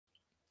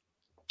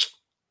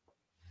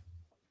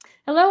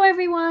Hello,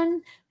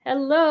 everyone.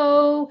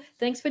 Hello.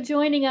 Thanks for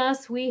joining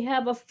us. We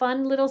have a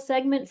fun little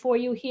segment for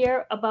you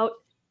here about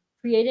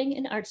creating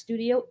an art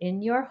studio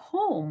in your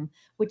home,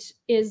 which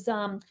is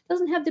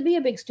doesn't have to be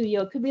a big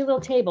studio. It could be a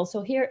little table.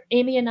 So here,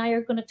 Amy and I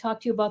are going to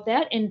talk to you about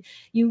that. And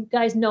you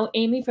guys know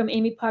Amy from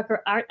Amy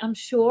Parker Art, I'm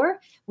sure.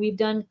 We've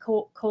done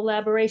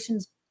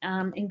collaborations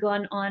and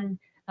gone on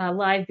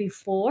live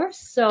before.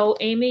 So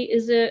Amy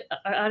is an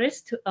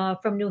artist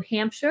from New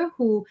Hampshire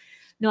who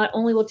not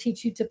only will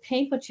teach you to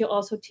paint, but she'll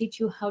also teach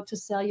you how to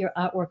sell your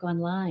artwork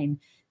online.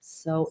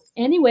 So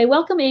anyway,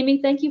 welcome,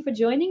 Amy. Thank you for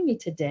joining me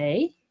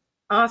today.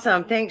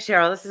 Awesome. Thanks,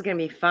 Cheryl. This is going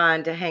to be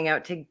fun to hang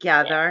out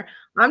together.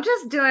 I'm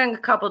just doing a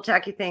couple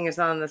techie things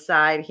on the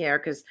side here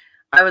because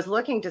I was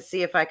looking to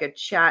see if I could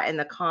chat in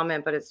the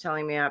comment, but it's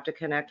telling me I have to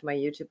connect my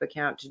YouTube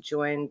account to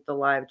join the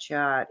live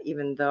chat,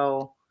 even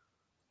though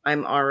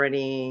I'm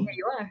already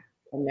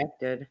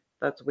connected.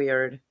 That's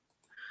weird.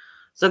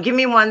 So give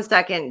me 1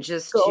 second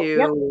just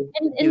to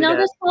and now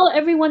just tell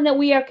everyone that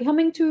we are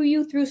coming to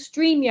you through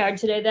StreamYard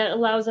today. That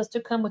allows us to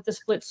come with the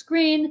split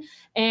screen,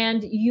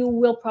 and you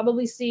will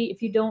probably see,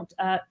 if you don't,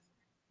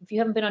 if you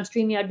haven't been on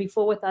StreamYard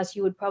before with us,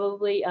 you would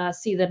probably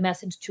see the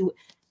message to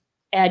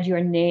add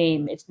your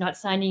name. It's not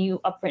signing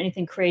you up for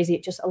anything crazy.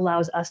 It just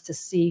allows us to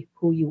see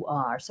who you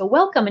are. So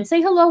welcome, and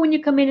say hello when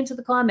you come into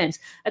the comments.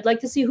 I'd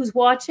like to see who's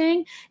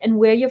watching and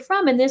where you're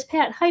from. And there's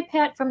Pat. Hi,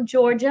 Pat from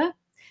Georgia.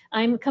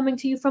 I'm coming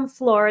to you from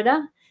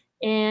Florida,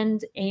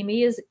 and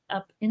Amy is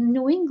up in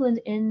New England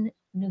in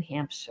New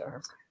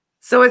Hampshire.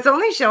 So it's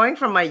only showing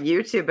from my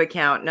YouTube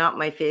account, not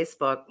my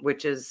Facebook,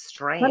 which is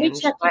strange. Let me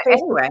check your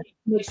Facebook. Anyway,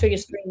 make sure you're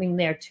streaming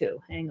there too.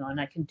 Hang on,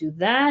 I can do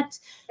that.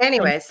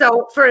 Anyway,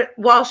 so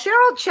while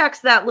Cheryl checks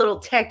that little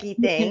techie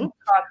thing,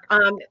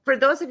 for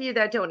those of you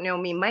that don't know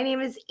me, my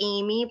name is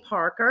Amy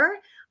Parker.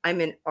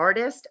 I'm an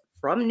artist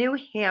from New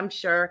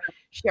Hampshire.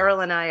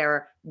 Cheryl and I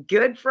are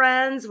good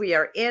friends. We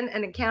are in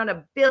an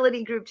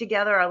accountability group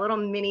together, our little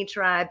mini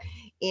tribe.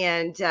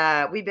 And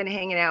we've been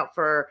hanging out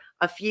for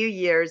a few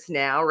years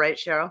now, right,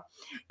 Cheryl?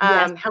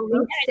 Yes.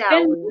 Hello,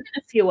 Sally.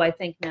 A few, I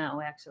think,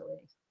 now, actually.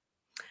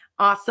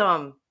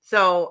 Awesome.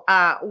 So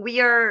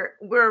we're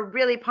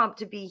really pumped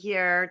to be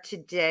here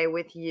today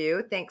with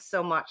you. Thanks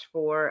so much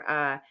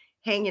for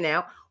hanging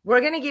out.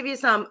 We're going to give you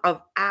some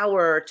of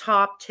our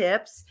top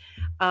tips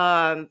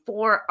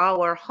for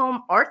our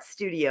home art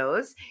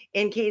studios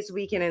in case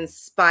we can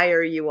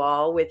inspire you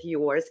all with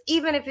yours,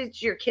 even if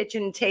it's your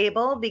kitchen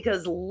table,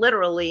 because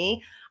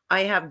literally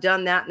I have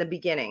done that in the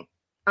beginning.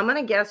 I'm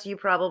going to guess you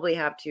probably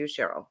have too,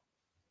 Cheryl.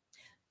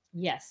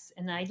 Yes,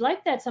 and I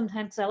like that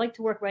sometimes. I like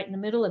to work right in the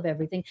middle of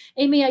everything.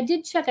 Amy, I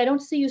did check. I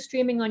don't see you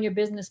streaming on your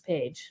business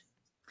page.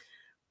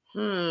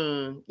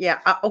 Yeah.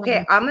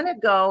 Okay. I'm going to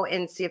go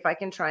and see if I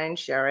can try and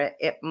share it.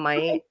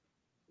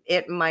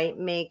 It might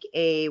make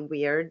a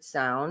weird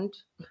sound.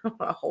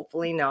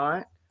 Hopefully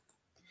not.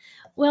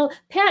 Well,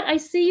 Pat, I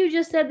see you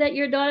just said that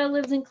your daughter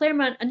lives in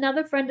Claremont.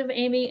 Another friend of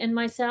Amy and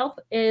myself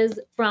is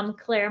from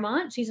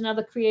Claremont. She's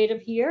another creative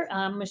here,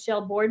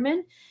 Michelle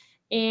Boardman.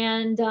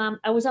 And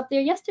I was up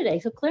there yesterday.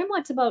 So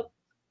Claremont's about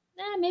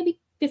maybe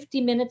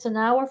 50 minutes, an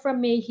hour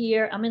from me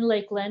here. I'm in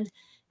Lakeland.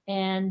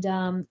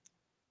 And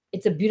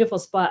it's a beautiful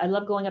spot. I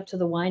love going up to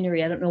the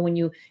winery. I don't know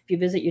if you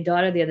visit your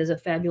daughter there, there's a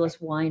fabulous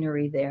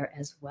winery there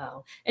as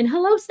well. And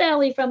hello,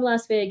 Sally from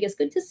Las Vegas.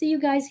 Good to see you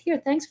guys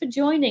here. Thanks for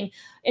joining.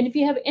 And if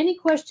you have any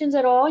questions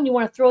at all and you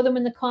want to throw them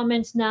in the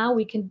comments now,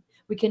 we can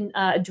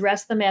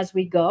address them as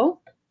we go.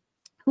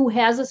 Who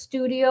has a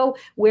studio?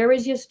 Where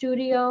is your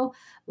studio?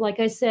 Like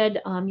I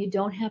said, you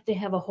don't have to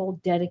have a whole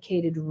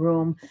dedicated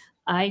room.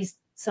 I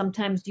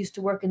sometimes used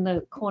to work in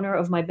the corner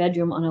of my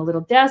bedroom on a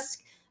little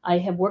desk. I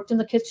have worked on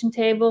the kitchen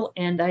table,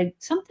 and I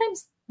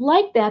sometimes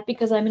like that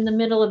because I'm in the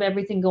middle of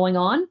everything going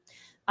on.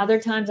 Other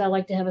times I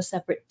like to have a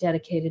separate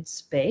dedicated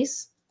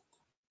space.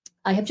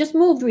 I have just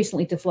moved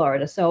recently to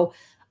Florida. So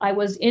I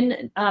was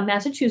in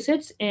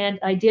Massachusetts, and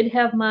I did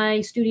have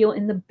my studio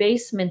in the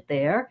basement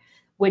there,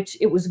 which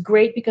it was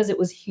great because it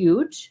was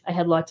huge. I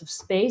had lots of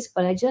space,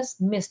 but I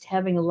just missed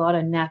having a lot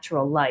of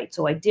natural light.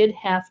 So I did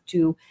have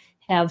to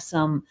have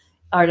some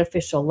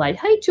artificial light.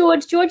 Hi,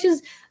 George. George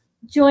is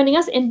joining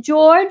us. And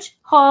George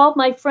Hall,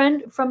 my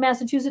friend from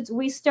Massachusetts,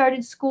 we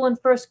started school in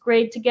first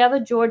grade together.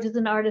 George is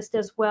an artist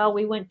as well.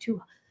 We went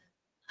to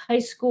high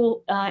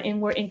school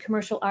and we're in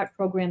commercial art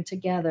program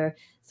together.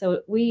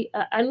 So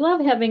I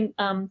love having,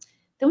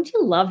 don't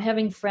you love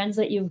having friends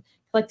that you've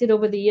collected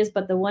over the years,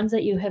 but the ones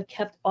that you have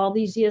kept all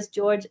these years,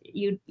 George,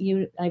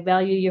 I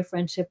value your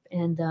friendship,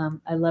 and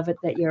I love it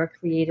that you're a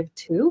creative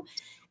too.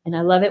 And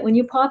I love it when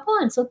you pop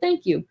on. So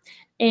thank you.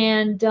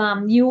 And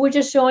you were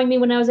just showing me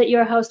when I was at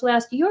your house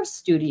last, your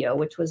studio,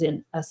 which was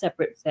in a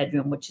separate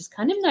bedroom, which is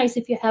kind of nice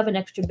if you have an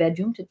extra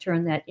bedroom to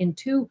turn that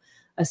into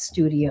a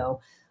studio.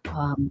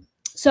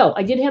 So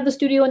I did have the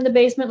studio in the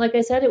basement. Like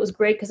I said, it was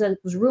great because it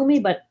was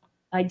roomy, but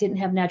I didn't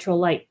have natural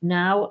light.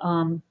 Now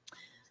I'm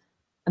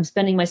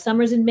spending my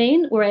summers in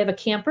Maine where I have a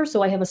camper.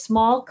 So I have a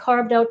small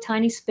carved out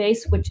tiny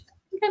space, which I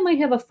think I might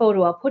have a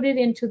photo. I'll put it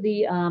into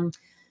the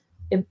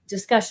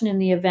discussion in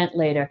the event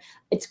later.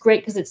 It's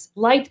great because it's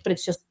light, but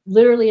it's just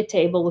literally a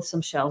table with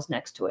some shelves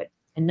next to it.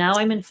 And now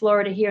I'm in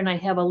Florida here, and I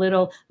have a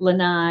little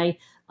lanai.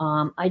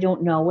 I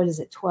don't know, what is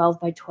it, 12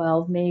 by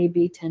 12,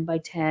 maybe 10 by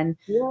 10.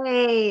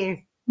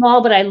 Yay.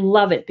 Small, but I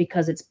love it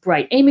because it's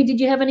bright. Amy, did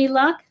you have any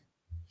luck?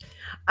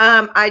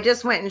 I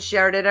just went and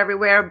shared it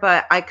everywhere,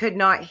 but I could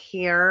not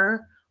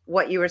hear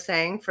what you were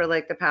saying for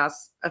like the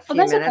past a few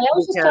that's minutes. Okay. I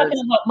was just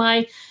talking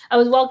about I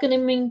was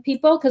welcoming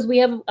people because we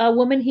have a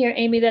woman here,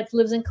 Amy, that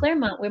lives in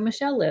Claremont, where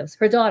Michelle lives.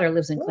 Her daughter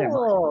lives in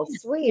Claremont. Oh,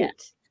 sweet. Yeah,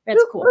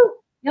 that's cool.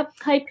 Yep.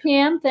 Hi,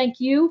 Pam. Thank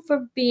you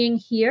for being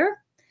here.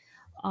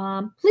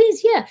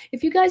 Please,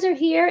 if you guys are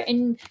here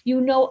and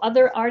you know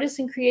other artists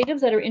and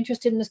creatives that are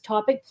interested in this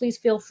topic, please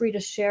feel free to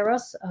share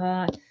us.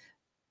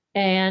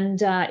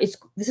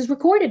 This is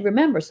recorded,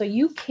 remember, so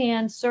you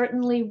can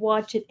certainly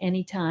watch it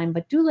anytime,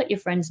 but do let your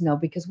friends know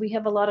because we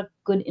have a lot of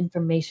good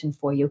information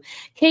for you.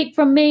 Kate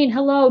from Maine,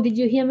 hello. Did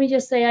you hear me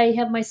just say I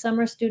have my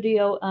summer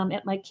studio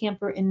at my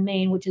camper in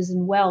Maine, which is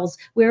in Wells?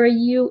 Where are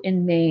you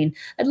in Maine?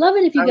 I'd love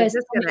it if you guys. I was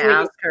just going to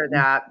ask her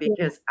that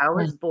because I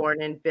was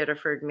born in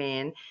Biddeford,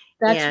 Maine.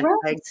 That's and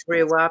right. I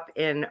grew up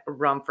in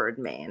Rumford,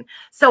 Maine.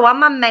 So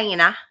I'm a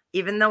Mainer,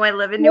 even though I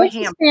live in New Hampshire.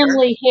 His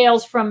family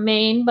hails from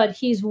Maine, but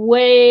he's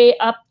way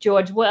up,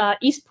 George,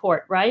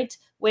 Eastport, right?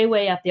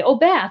 Way up there. Oh,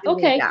 Bath.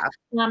 Okay.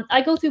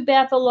 I go through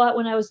Bath a lot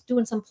when I was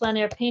doing some plein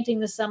air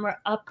painting this summer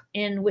up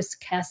in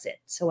Wiscasset.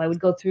 So I would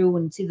go through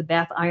and see the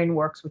Bath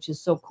Ironworks, which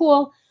is so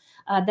cool.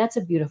 That's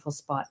a beautiful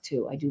spot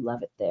too. I do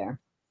love it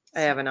there. I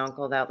have an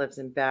uncle that lives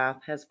in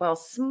Bath as well.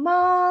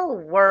 Small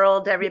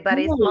world,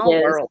 everybody.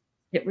 Small world.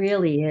 It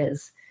really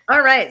is.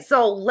 All right.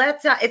 So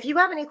let's, if you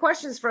have any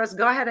questions for us,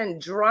 go ahead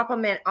and drop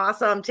them in.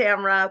 Awesome,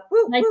 Tamara.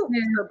 Woo, woo.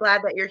 So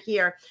glad that you're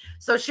here.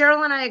 So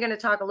Cheryl and I are going to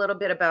talk a little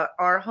bit about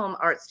our home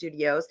art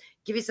studios,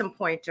 give you some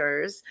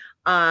pointers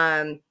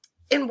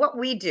in what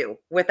we do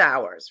with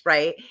ours,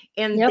 right?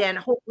 And then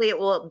hopefully it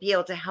will be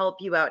able to help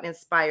you out and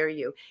inspire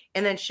you.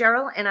 And then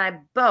Cheryl and I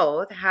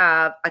both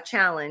have a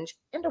challenge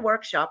and a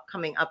workshop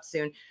coming up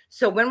soon.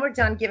 So when we're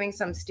done giving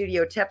some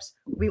studio tips,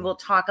 we will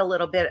talk a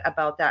little bit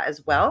about that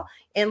as well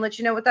and let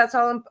you know what that's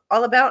all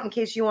about in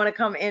case you want to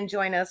come and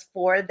join us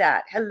for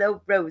that.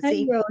 Hello,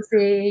 Rosie. Hi,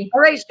 Rosie.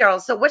 All right,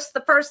 Cheryl. So what's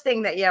the first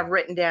thing that you have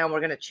written down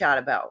we're going to chat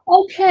about?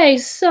 Okay,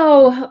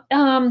 so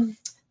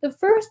the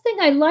first thing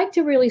I like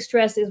to really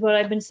stress is what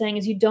I've been saying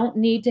is you don't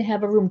need to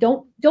have a room.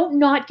 Don't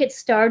not get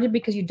started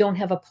because you don't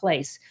have a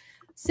place.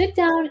 Sit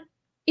down,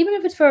 even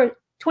if it's for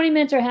 20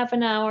 minutes or half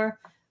an hour,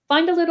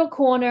 find a little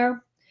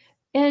corner.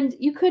 And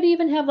you could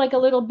even have like a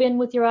little bin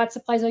with your art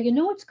supplies. You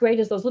know what's great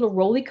is those little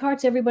rolly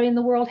carts everybody in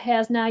the world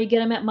has now. You get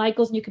them at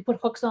Michael's and you can put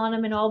hooks on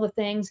them and all the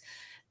things.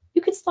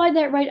 You could slide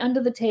that right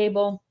under the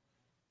table.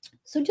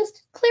 So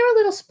just clear a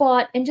little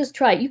spot and just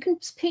try it. You can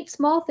paint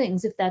small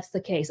things if that's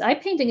the case. I'm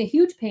painting a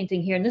huge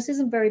painting here, and this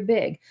isn't very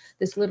big,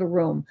 this little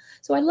room.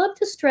 So I love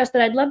to stress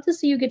that I'd love to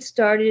see you get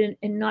started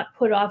and not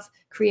put off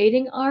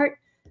creating art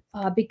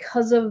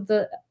because of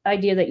the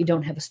idea that you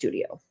don't have a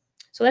studio.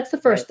 So that's the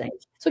first thing.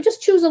 So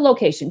just choose a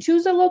location.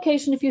 Choose a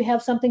location if you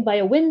have something by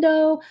a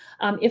window.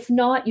 If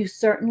not,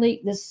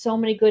 there's so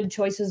many good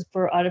choices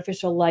for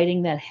artificial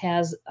lighting that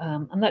has,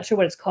 I'm not sure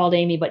what it's called,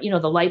 Amy, but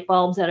the light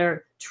bulbs that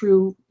are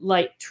true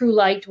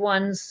light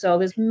ones. So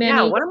there's many.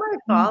 Yeah, one of my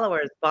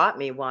followers bought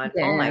me one.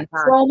 Yeah. Oh my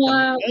God.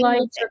 Chroma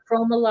lights or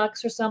Chroma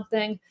Lux or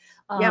something.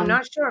 Yeah, I'm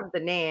not sure of the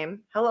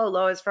name. Hello,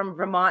 Lois from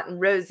Vermont and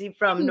Rosie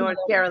from North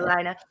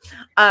Carolina.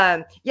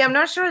 Yeah, I'm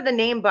not sure of the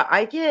name, but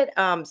I get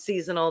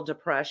seasonal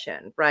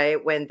depression,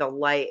 right? When the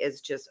light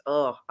is just,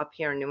 up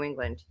here in New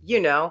England.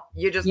 You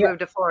just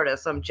moved to Florida,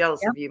 so I'm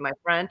jealous of you, my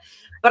friend.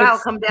 But I'll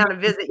come down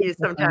and visit you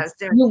sometime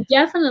soon. You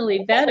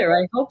definitely better.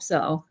 I hope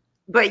so.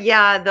 But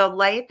yeah, the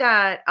light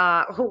that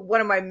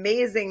one of my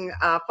amazing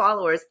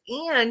followers,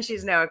 and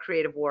she's now a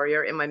creative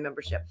warrior in my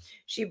membership.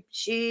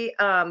 She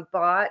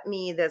bought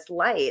me this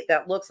light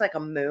that looks like a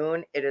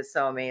moon. It is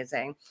so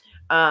amazing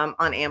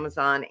on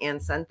Amazon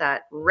and sent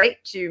that right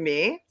to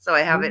me. So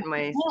I have it in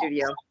my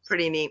studio.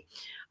 Pretty neat.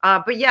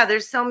 But yeah,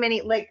 there's so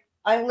many. Like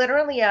I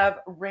literally have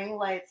ring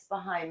lights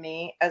behind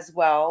me as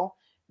well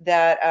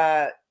that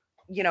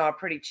are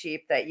pretty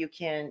cheap that you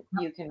can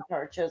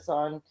purchase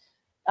on.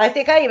 I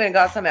think I even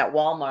got some at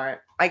Walmart.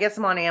 I get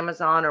some on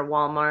Amazon or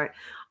Walmart.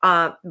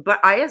 But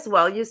I as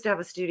well used to have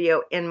a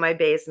studio in my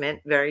basement,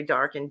 very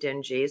dark and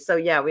dingy. So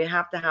yeah, we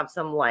have to have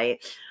some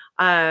light.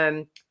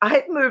 I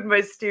moved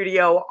my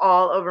studio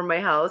all over my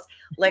house.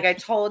 Like I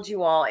told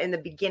you all in the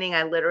beginning,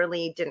 I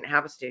literally didn't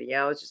have a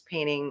studio. I was just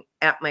painting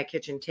at my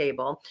kitchen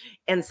table.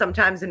 And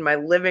sometimes in my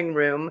living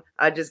room,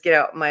 I just get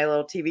out my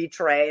little TV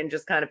tray and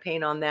just kind of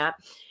paint on that.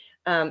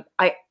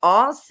 I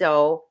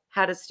also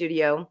had a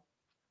studio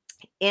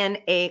in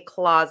a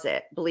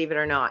closet, believe it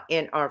or not,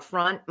 in our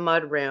front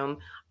mud room.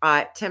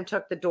 Tim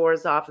took the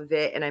doors off of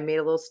it and I made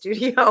a little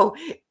studio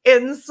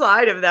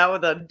inside of that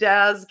with a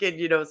desk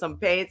and, some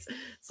paints.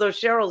 So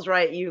Cheryl's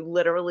right. You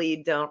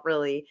literally don't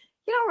really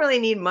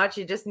need much.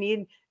 You just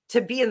need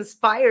to be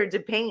inspired to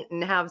paint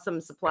and have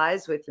some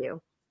supplies with you.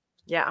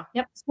 Yeah.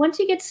 Yep. Once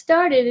you get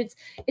started,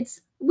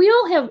 it's we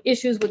all have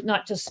issues with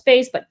not just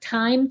space, but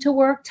time to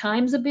work.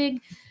 Time's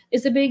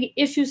is a big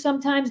issue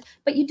sometimes,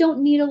 but you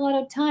don't need a lot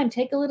of time.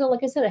 Take a little,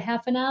 like I said, a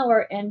half an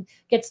hour and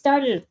get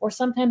started. Or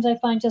sometimes I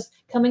find just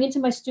coming into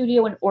my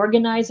studio and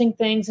organizing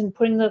things and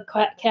putting the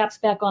caps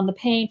back on the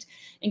paint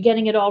and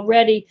getting it all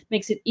ready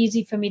makes it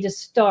easy for me to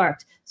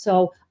start.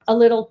 So a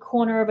little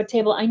corner of a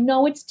table. I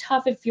know it's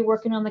tough if you're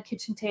working on the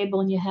kitchen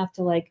table and you have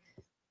to like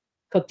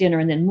cook dinner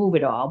and then move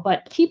it all,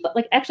 but keep,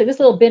 like, actually this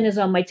little bin is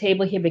on my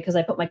table here because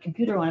I put my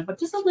computer on it, but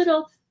just a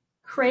little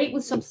crate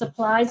with some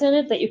supplies in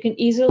it that you can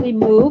easily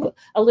move,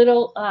 a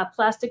little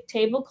plastic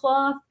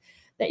tablecloth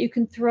that you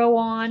can throw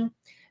on.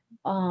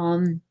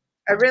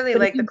 I really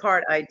like the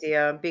cart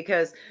idea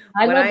because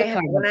I when love the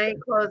cart. when I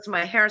closed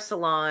my hair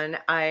salon,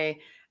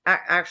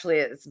 actually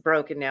it's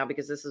broken now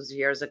because this was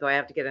years ago. I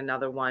have to get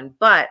another one,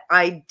 but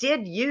I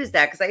did use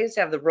that because I used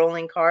to have the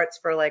rolling carts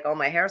for like all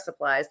my hair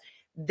supplies.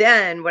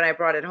 Then when I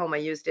brought it home, I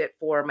used it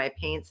for my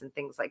paints and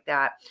things like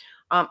that.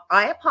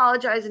 I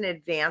apologize in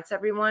advance,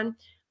 everyone.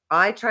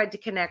 I tried to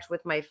connect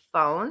with my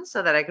phone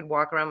so that I could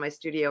walk around my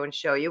studio and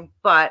show you,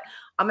 but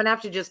I'm going to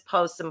have to just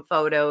post some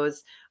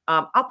photos.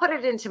 I'll put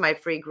it into my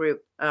free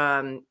group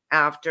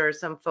after,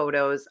 some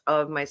photos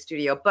of my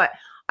studio, but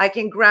I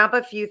can grab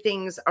a few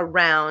things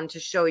around to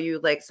show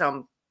you like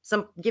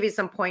give you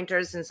some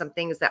pointers and some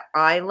things that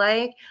I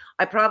like.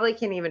 I probably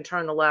can even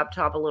turn the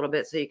laptop a little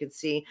bit so you can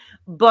see,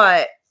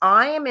 but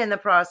I am in the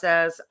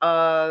process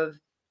of,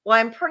 well,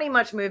 I'm pretty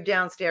much moved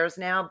downstairs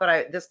now,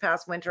 but this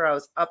past winter I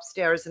was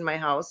upstairs in my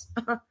house.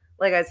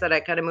 Like I said, I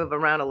kind of move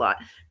around a lot,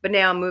 but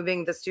now I'm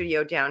moving the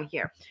studio down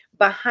here.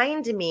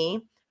 Behind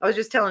me, I was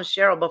just telling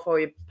Cheryl before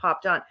we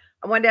popped on,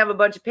 I wanted to have a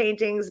bunch of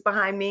paintings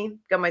behind me.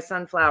 Got my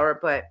sunflower,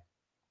 but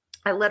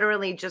I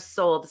literally just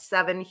sold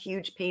 7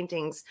 huge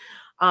paintings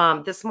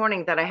this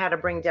morning that I had to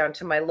bring down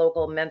to my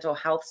local mental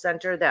health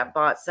center that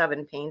bought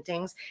 7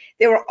 paintings.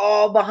 They were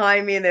all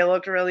behind me and they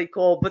looked really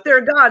cool, but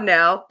they're gone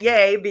now.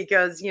 Yay,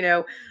 because, you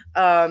know,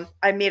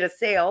 I made a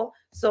sale.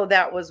 So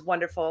that was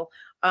wonderful.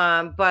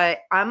 But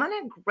I'm going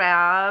to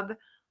grab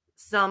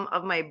some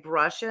of my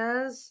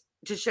brushes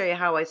to show you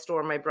how I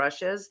store my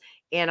brushes.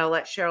 And I'll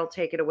let Cheryl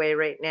take it away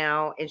right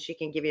now. And she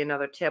can give you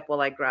another tip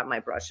while I grab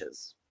my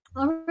brushes.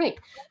 All right.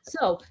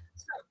 So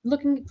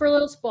looking for a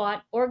little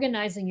spot,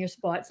 organizing your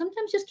spot.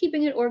 Sometimes just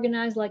keeping it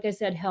organized, like I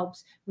said,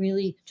 helps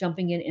really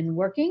jumping in and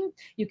working.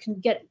 You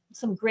can get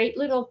some great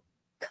little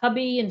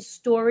cubby and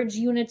storage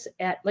units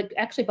at, like,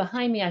 actually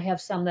behind me, I have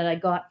some that I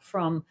got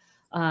from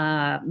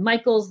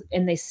Michael's,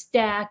 and they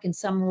stack and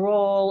some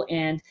roll,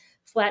 and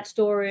flat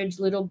storage,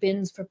 little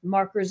bins for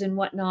markers and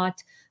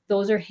whatnot.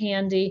 Those are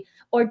handy.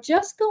 Or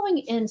just going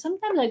in,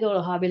 sometimes I go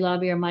to Hobby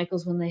Lobby or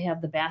Michael's when they have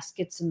the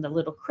baskets and the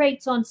little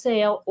crates on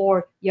sale,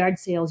 or yard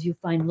sales, you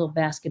find little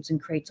baskets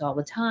and crates all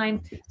the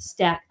time.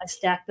 I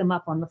stack them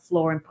up on the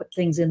floor and put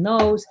things in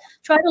those.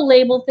 Try to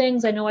label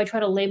things. I know I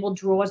try to label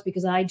drawers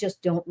because I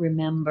just don't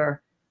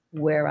remember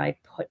where I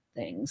put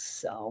things.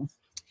 So,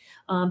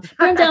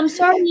 Brenda, I'm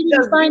sorry you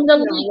didn't find the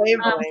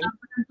link.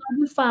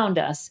 You found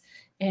us.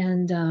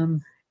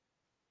 And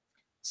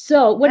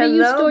so what do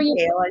you store your—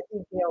 Gail, I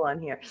see Gail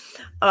on here.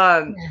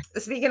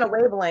 Speaking of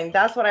labeling,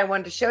 that's what I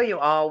wanted to show you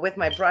all with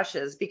my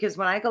brushes, because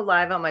when I go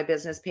live on my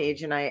business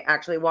page and I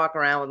actually walk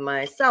around with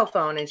my cell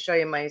phone and show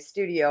you my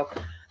studio,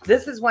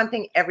 this is one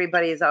thing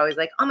everybody is always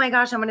like, oh my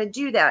gosh, I'm going to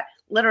do that.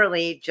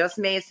 Literally just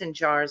mason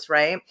jars,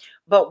 right?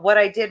 But what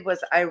I did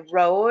was I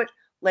wrote,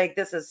 like,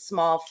 this is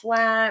small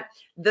flat.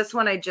 This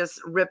one I just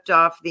ripped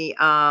off the,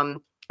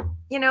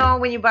 you know,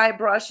 when you buy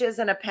brushes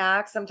in a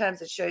pack,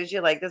 sometimes it shows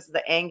you like this is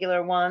the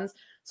angular ones.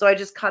 So I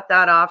just cut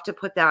that off to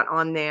put that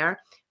on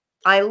there.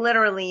 I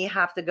literally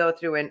have to go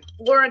through and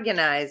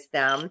organize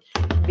them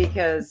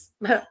because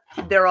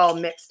they're all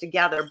mixed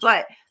together.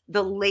 But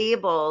the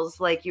labels,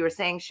 like you were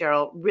saying,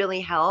 Cheryl,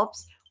 really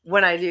helps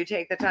when I do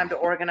take the time to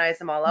organize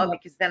them all out,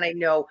 because then I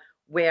know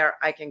where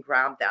I can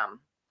grab them.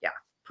 Yeah,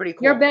 pretty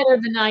cool. You're better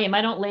than I am.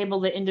 I don't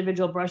label the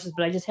individual brushes,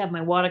 but I just have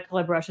my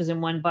watercolor brushes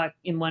in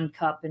one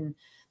cup, and,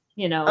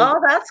 you know. Oh,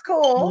 that's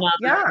cool.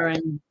 Yeah.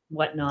 And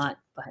whatnot.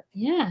 But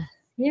yeah.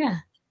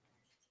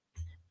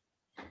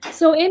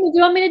 So, Amy, do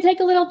you want me to take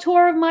a little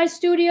tour of my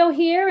studio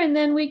here, and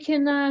then we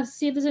can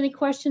see if there's any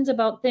questions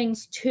about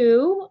things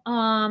too?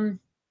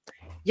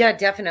 Yeah,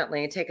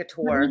 definitely. Take a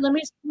tour. Let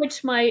me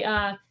switch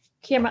my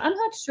camera. I'm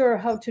not sure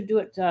how to do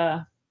it,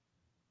 how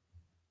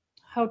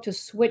to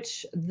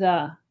switch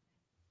the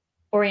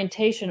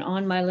orientation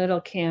on my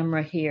little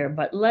camera here,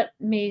 but let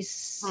me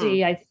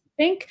see. I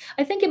think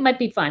it might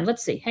be fine.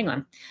 Let's see. Hang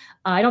on.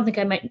 I don't think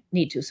I might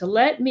need to. So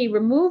let me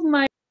remove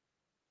my—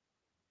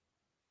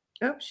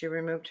 Oh, she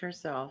removed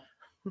herself.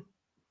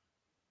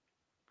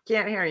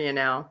 Can't hear you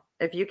now.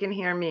 If you can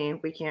hear me,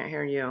 we can't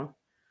hear you.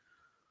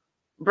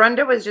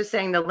 Brenda was just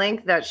saying the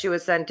link that she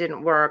was sent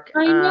didn't work.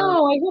 I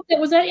know. I hope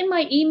was that in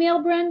my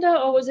email, Brenda,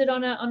 or was it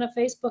on a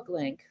Facebook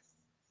link?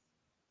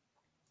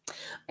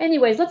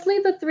 Anyways, let's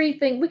leave the 3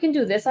 thing. We can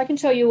do this. I can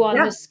show you on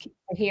this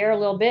here a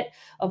little bit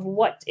of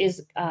what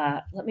is,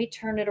 let me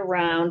turn it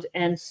around.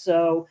 And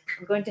so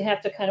I'm going to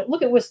have to kind of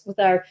look at with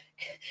our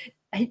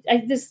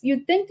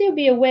you'd think there'd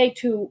be a way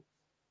to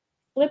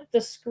flip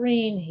the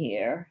screen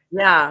here.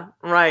 Yeah,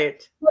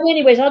 right. Well,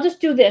 anyways, I'll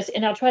just do this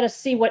and I'll try to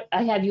see what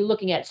I have you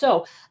looking at.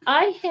 So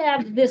I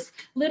have this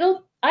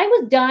little, I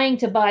was dying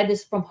to buy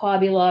this from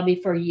Hobby Lobby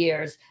for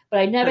years,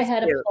 but I never That's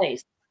had a cute.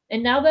 place.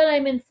 And now that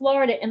I'm in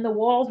Florida and the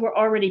walls were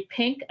already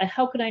pink,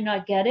 how could I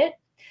not get it?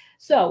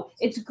 So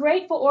it's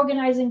great for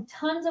organizing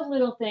tons of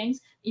little things.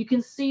 You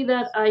can see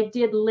that I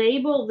did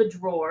label the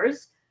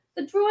drawers.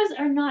 The drawers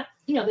are not,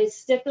 they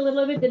stick a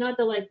little bit. They're not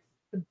the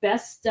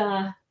best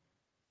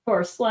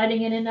for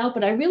sliding in and out,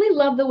 but I really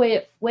love the way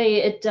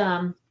it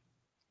holds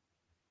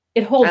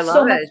so much. I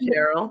love it,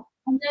 Cheryl.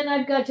 And then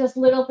I've got just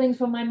little things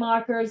for my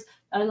markers.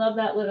 I love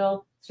that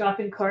little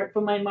shopping cart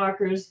for my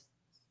markers.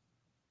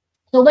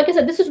 So like I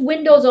said, this is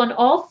windows on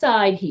all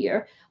sides.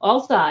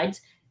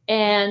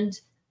 And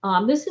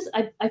this is,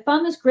 I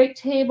found this great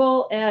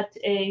table at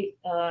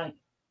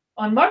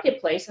on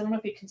Marketplace. I don't know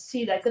if you can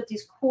see that. I've got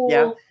these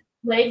cool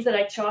legs that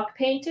I chalk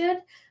painted.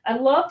 I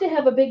love to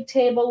have a big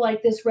table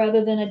like this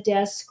rather than a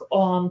desk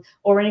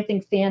or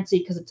anything fancy,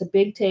 because it's a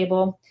big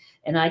table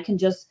and I can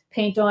just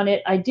paint on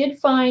it. I did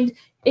find,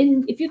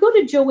 if you go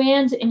to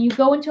Joann's and you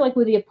go into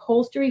where the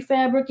upholstery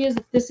fabric is,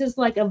 this is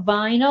like a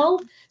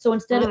vinyl. So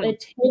instead of a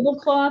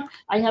tablecloth,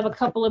 I have a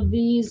couple of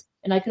these,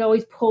 and I could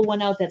always pull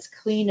one out that's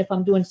clean if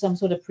I'm doing some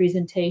sort of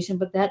presentation,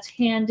 but that's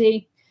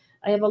handy.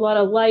 I have a lot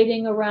of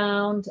lighting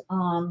around,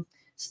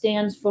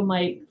 stands for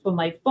my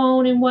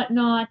phone and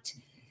whatnot.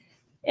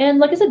 And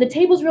like I said, the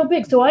table's real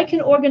big, so I can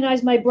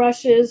organize my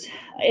brushes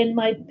and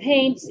my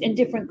paints in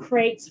different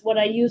crates. What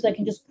I use, I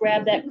can just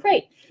grab that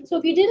crate. So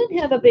if you didn't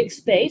have a big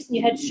space and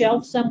you had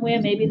shelves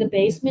somewhere, maybe the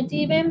basement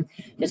even,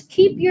 just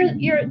keep your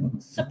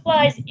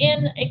supplies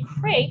in a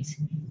crate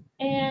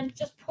and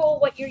just pull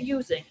what you're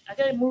using. I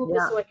got to move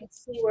this so I can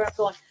see where I'm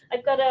going.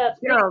 I've got a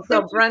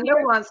so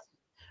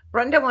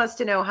Brenda wants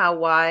to know how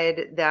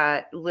wide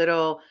that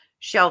little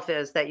shelf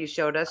is that you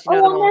showed us.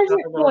 I'll measure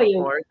it for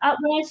you.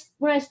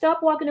 When I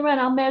stop walking around,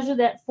 I'll measure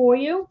that for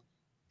you.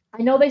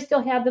 I know they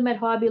still have them at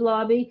Hobby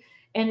Lobby,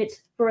 and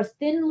it's for a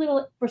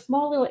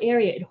small little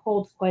area, it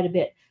holds quite a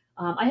bit.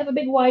 I have a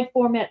big wide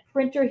format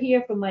printer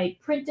here for my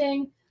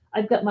printing.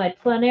 I've got my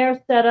plein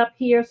air set up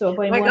here, so if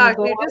I want to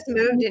go, you just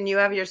moved and you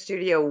have your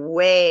studio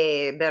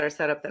way better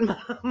set up than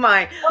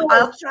mine.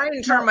 I'll try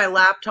and turn my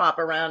laptop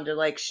around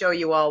to show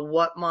you all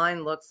what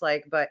mine looks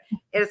like, but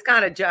it's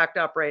kind of jacked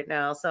up right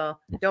now, so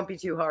don't be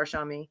too harsh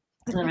on me.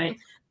 All right.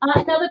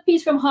 Another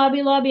piece from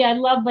Hobby Lobby I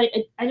love, but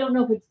I don't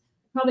know if it's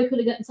probably could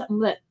have gotten something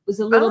that was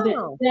a little bit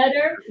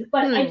better,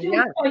 but I do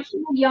I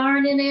keep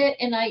yarn in it,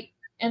 and I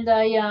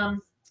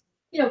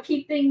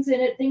keep things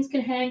in it. Things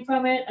can hang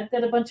from it. I've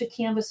got a bunch of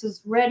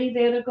canvases ready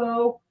there to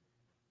go.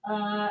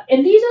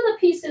 And these are the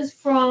pieces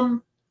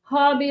from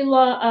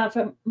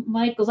from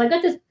Michael's. I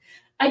got this.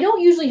 I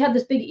don't usually have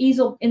this big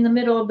easel in the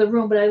middle of the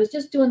room, but I was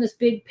just doing this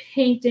big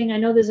painting. I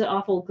know there's an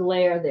awful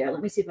glare there.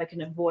 Let me see if I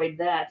can avoid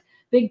that.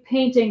 Big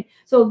painting.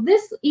 So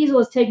this easel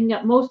is taking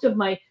up most of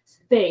my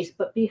space,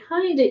 but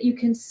behind it, you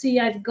can see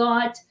I've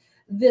got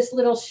this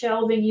little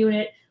shelving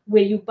unit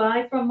where you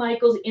buy from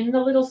Michael's in the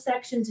little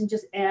sections and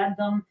just add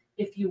them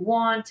if you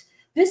want.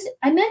 This,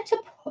 I meant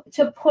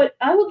to put,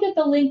 I will get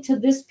the link to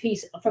this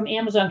piece from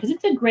Amazon because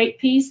it's a great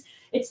piece.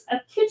 It's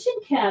a kitchen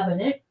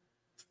cabinet.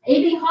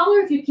 AB,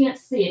 holler if you can't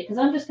see it because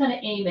I'm just kind of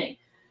aiming.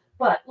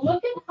 But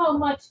look at how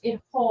much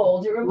it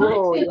holds. It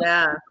reminds me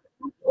of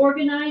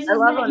organizes. I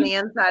love on the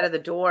inside of the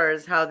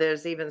doors how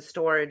there's even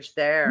storage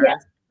there.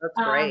 Yes. That's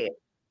great.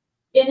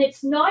 And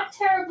it's not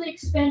terribly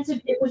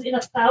expensive. It was in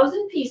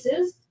 1,000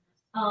 pieces.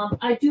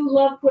 I do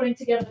love putting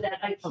together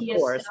that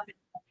IKEA stuff,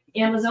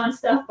 Amazon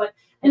stuff, but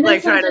and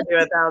then trying to do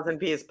a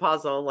 1,000-piece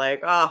puzzle,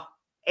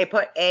 I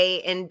put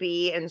A and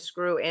B and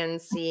screw in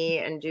C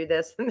and do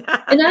this and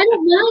that. And I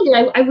don't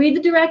mind it. I read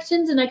the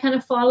directions and I kind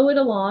of follow it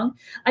along.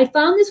 I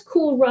found this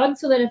cool rug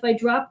so that if I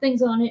drop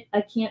things on it,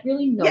 I can't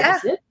really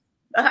notice it.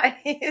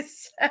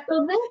 Nice.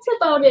 So that's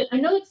about it. I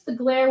know it's the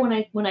glare when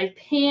I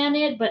pan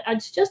it, but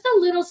it's just a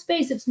little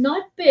space. It's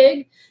not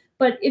big,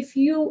 but if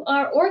you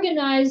are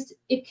organized,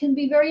 it can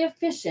be very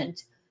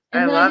efficient.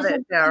 And I love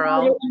it,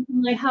 Cheryl.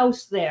 My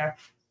house there.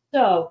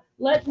 So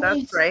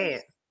that's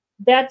great.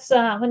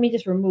 Let me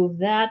just remove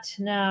that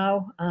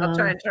now. I'll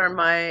try and turn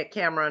my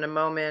camera in a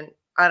moment.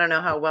 I don't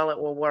know how well it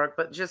will work,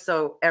 but just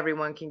so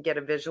everyone can get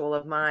a visual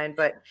of mine.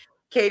 But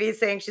Katie's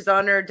saying she's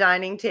on her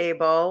dining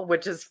table,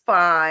 which is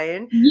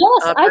fine.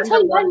 Yes, I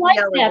tell you, I like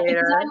that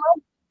because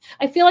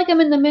I feel like I'm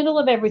in the middle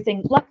of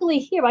everything. Luckily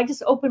here, I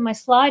just opened my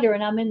slider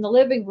and I'm in the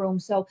living room.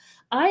 So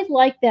I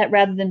like that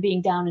rather than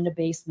being down in the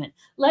basement.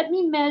 Let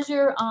me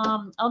measure.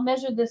 I'll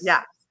measure this.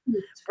 Yeah.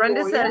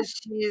 Brenda says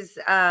she's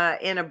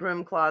in a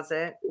broom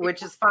closet,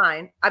 which is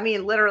fine. I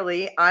mean,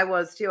 literally, I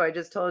was too. I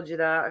just told you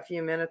that a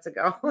few minutes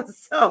ago.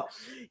 So,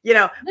 we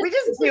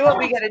just do what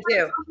we got to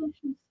do.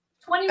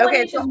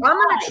 Okay, so I'm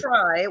going to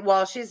try,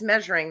 while she's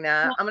measuring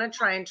that, I'm going to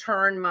try and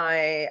turn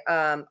my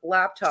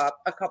laptop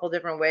a couple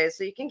different ways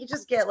so you can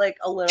just get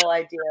a little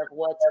idea of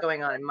what's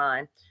going on in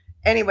mine.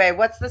 Anyway,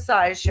 what's the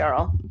size,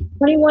 Cheryl?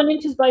 21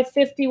 inches by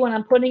 50 when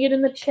I'm putting it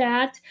in the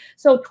chat.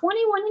 So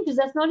 21 inches,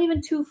 that's not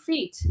even 2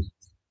 feet.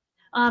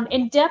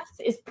 And depth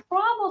is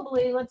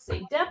probably, let's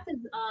see, depth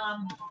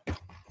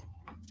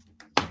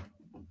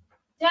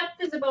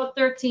is about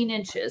 13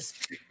 inches.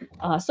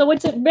 So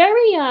it's a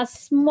very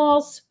small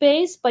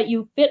space, but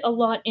you fit a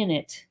lot in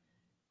it.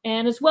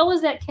 And as well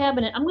as that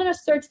cabinet, I'm going to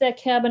search that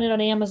cabinet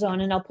on Amazon,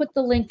 and I'll put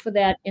the link for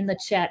that in the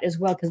chat as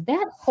well, because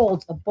that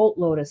holds a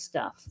boatload of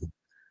stuff.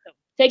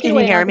 Take it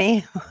away. Can you hear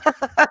me?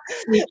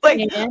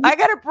 Like, I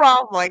got a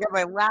problem. I got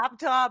my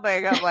laptop.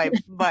 I got my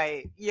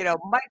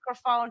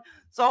microphone.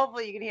 So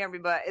hopefully you can hear me.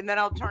 And then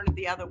I'll turn it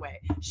the other way.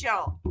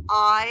 Cheryl,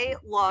 I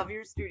love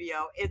your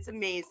studio. It's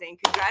amazing.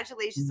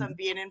 Congratulations on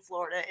being in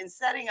Florida and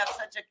setting up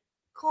such a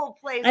cool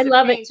place. I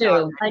love it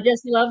too. I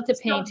just love to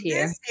paint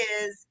here.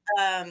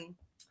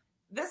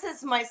 This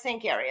is my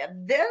sink area.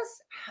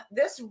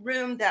 This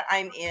room that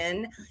I'm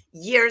in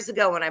years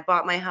ago when I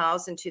bought my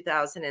house in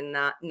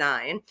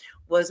 2009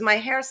 was my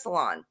hair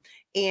salon.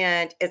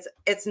 And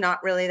it's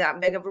not really that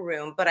big of a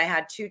room, but I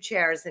had 2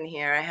 chairs in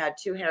here. I had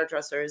 2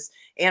 hairdressers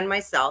and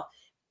myself.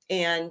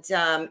 And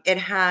it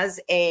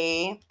has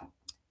a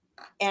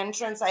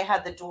entrance. I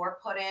had the door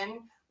put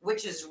in,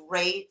 which is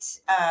right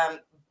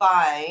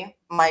by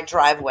my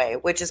driveway,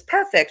 which is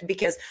perfect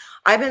because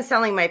I've been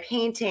selling my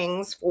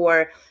paintings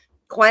for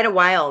quite a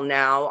while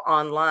now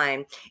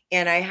online,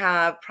 and I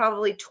have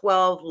probably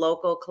 12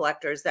 local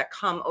collectors that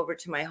come over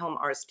to my home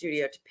art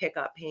studio to pick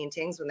up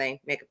paintings when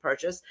they make a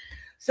purchase.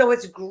 So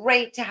it's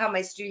great to have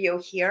my studio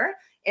here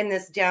in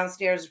this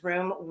downstairs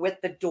room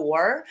with the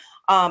door.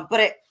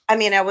 But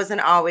I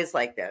wasn't always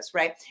like this,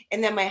 right?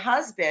 And then my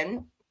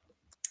husband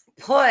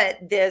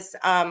put this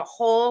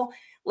whole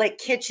like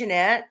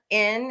kitchenette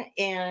in,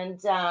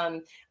 and I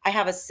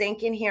have a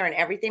sink in here and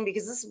everything,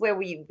 because this is where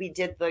we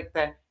did like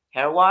the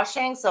hair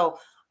washing. So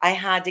I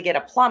had to get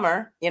a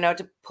plumber,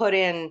 to put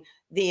in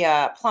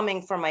the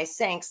plumbing for my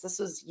sinks. This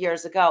was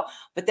years ago,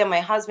 but then my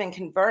husband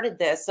converted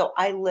this. So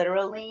I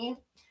literally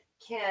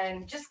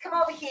can just come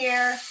over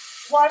here,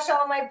 wash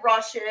all my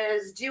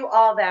brushes, do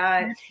all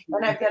that.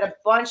 And I've got a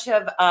bunch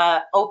of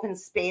open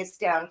space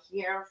down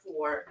here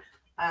for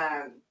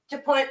to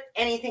put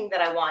anything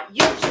that I want.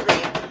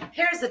 Usually,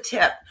 here's a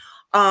tip.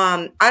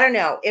 I don't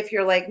know if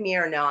you're like me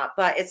or not,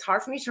 but it's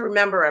hard for me to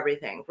remember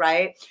everything,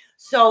 right?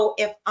 So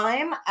if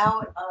I'm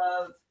out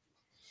of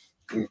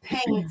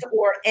paint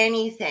or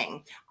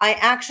anything, I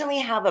actually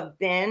have a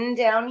bin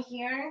down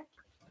here.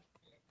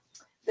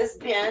 This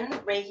bin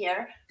right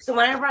here. So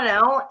when I run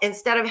out,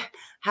 instead of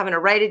having to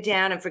write it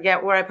down and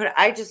forget where I put it,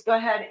 I just go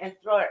ahead and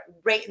throw it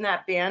right in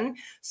that bin.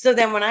 So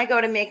then when I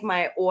go to make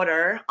my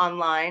order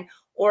online,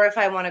 or if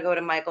I want to go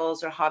to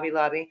Michael's or Hobby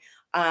Lobby,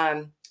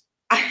 I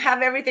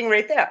have everything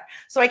right there.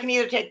 So I can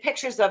either take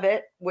pictures of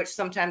it, which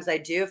sometimes I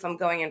do if I'm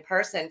going in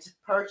person to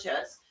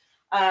purchase,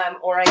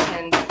 or I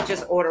can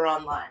just order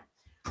online.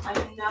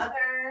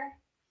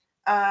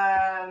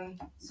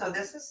 So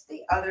this is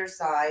the other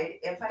side.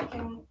 If I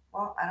can,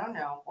 well, I don't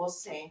know. We'll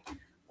see.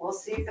 We'll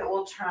see if it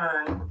will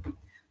turn.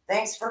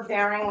 Thanks for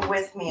bearing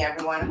with me,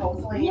 everyone.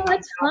 Hopefully. No,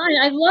 that's fine.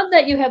 I love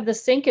that you have the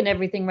sink and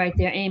everything right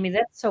there, Amy.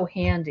 That's so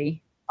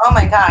handy. Oh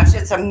my gosh,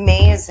 it's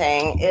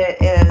amazing. It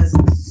is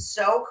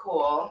so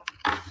cool.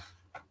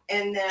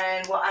 And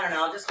then, well, I don't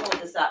know. I'll just hold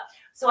this up.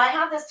 So I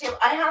have this table.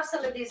 I have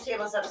some of these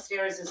tables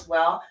upstairs as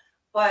well.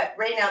 But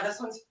right now, this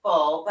one's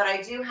full. But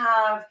I do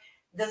have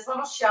this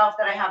little shelf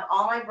that I have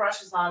all my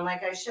brushes on,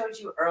 like I showed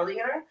you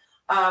earlier,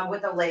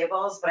 with the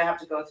labels. But I have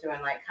to go through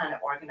and like kind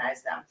of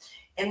organize them.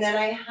 And then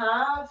I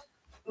have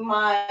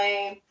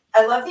I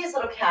love these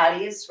little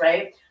caddies,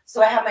 right?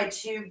 So I have my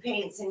tube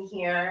paints in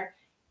here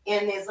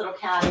in these little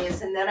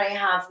caddies. And then I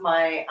have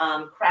my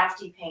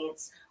crafty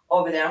paints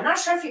over there. I'm not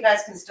sure if you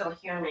guys can still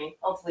hear me.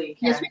 Hopefully you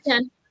can. Yes, we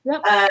can.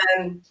 Yep.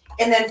 And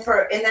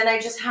then I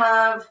just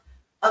have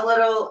a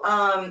little,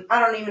 I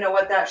don't even know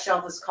what that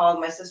shelf is called.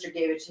 My sister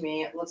gave it to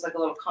me. It looks like a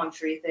little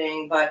country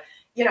thing, but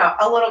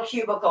a little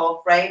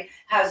cubicle, right?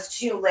 Has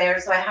 2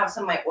 layers. So I have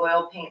some of my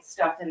oil paint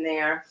stuff in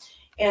there.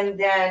 And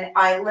then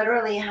I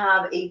literally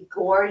have a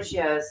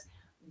gorgeous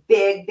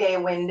big bay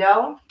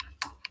window,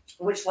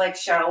 which, like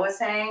Cheryl was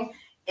saying,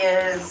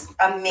 is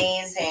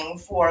amazing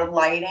for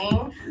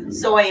lighting.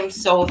 So I am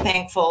so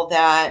thankful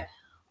that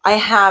I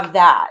have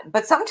that.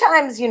 But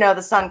sometimes,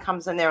 the sun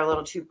comes in there a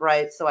little too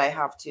bright. So I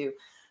have to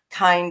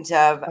kind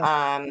of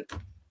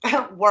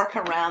work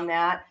around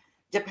that,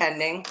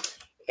 depending.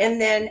 And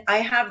then I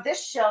have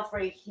this shelf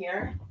right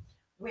here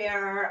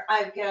where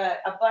I've got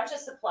a bunch of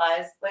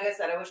supplies. Like I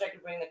said, I wish I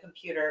could bring the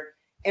computer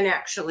and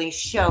actually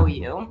show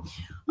you.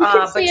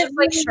 But just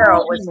like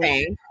Cheryl was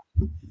saying.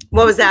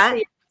 What was that?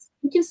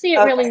 You can see it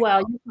really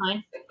well. You're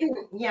fine.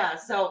 Yeah.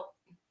 So,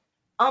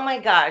 oh my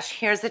gosh,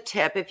 here's a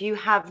tip. If you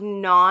have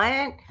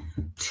not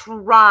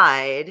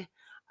tried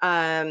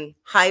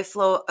high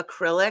flow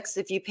acrylics,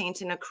 if you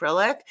paint in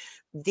acrylic,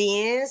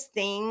 these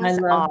things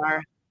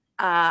are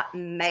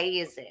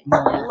amazing. Yeah.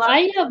 Love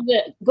I have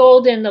the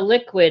gold and the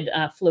liquid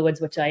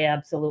fluids, which I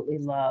absolutely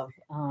love.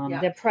 yeah.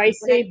 They're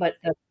pricey, but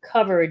the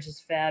coverage is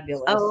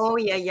fabulous. Oh,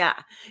 yeah, yeah.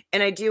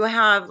 And I do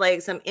have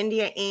like some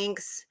India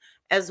inks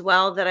as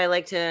well that I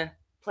like to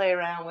play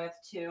around with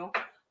too.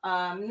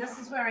 This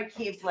is where I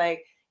keep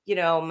like, you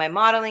know, my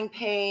modeling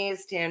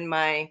paste and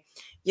my,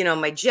 you know,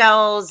 my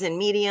gels and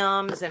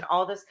mediums and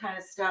all this kind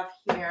of stuff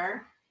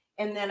here.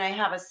 And then I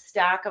have a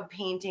stack of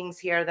paintings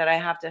here that I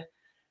have to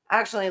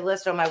actually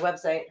list on my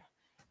website.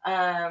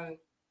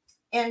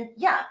 And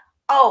yeah.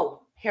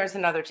 Oh, here's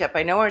another tip.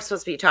 I know we're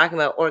supposed to be talking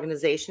about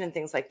organization and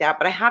things like that,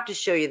 but I have to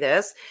show you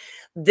this.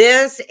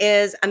 This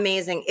is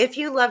amazing. If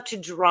you love to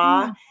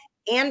draw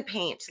and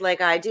paint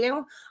like I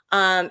do,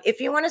 if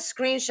you want to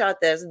screenshot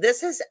this,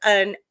 this is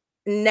a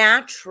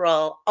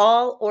natural,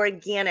 all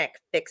organic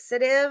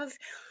fixative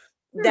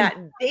that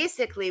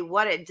basically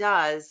what it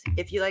does,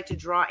 if you like to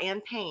draw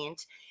and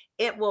paint,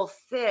 it will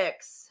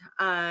fix.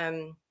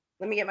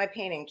 Let me get my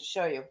painting to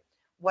show you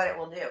what it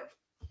will do.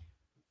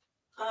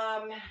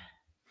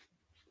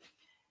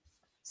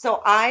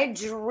 So I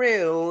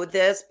drew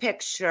this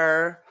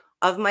picture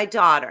of my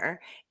daughter,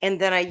 and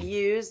then I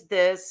used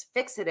this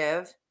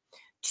fixative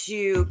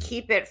to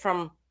keep it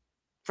from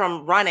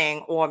running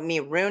or me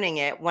ruining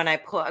it when I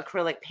put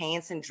acrylic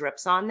paints and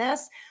drips on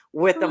this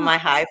with my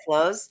high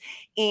flows.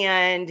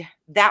 And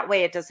that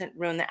way it doesn't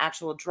ruin the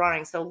actual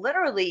drawing. So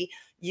literally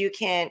you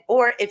can,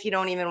 or if you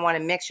don't even want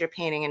to mix your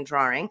painting and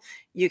drawing,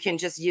 you can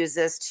just use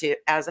this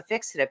as a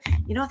fixative.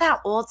 You know,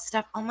 that old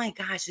stuff, oh my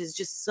gosh, is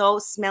just so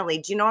smelly.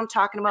 Do you know what I'm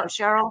talking about,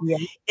 Cheryl? Yeah.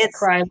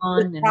 It's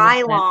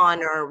Krylon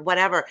or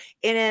whatever.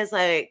 It is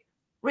like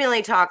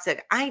really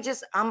toxic.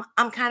 I'm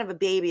kind of a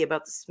baby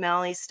about the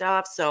smelly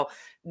stuff. So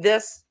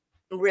this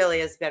really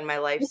has been my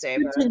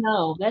lifesaver. Good to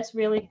know. That's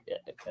really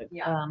good.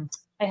 Yeah.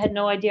 I had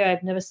no idea.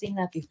 I've never seen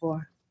that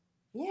before.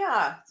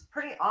 Yeah, it's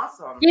pretty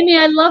awesome. Amy,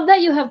 I love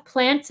that you have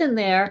plants in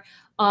there.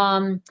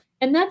 And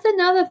that's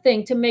another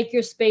thing to make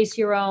your space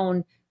your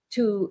own,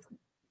 to,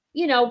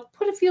 you know,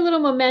 put a few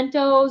little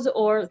mementos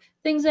or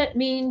things that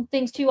mean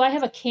things to you. I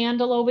have a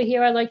candle over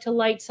here I like to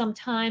light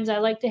sometimes. I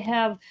like to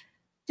have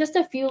just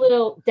a few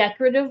little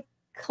decorative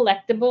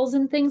collectibles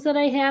and things that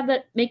I have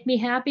that make me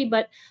happy,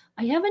 but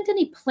I haven't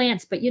any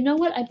plants. But you know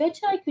what? I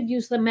bet you I could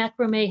use the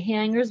macrame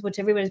hangers, which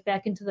everybody's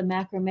back into the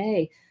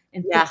macrame,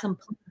 and put some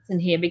plants in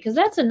here, because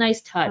that's a nice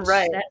touch.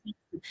 Right.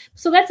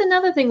 So that's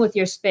another thing with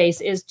your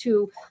space, is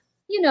to,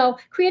 you know,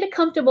 create a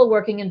comfortable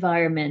working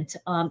environment,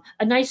 a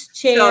nice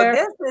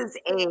chair.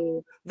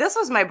 So this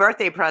was my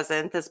birthday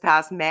present this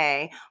past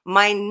May.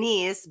 My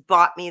niece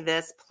bought me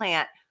this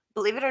plant.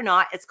 Believe it or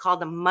not, it's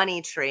called the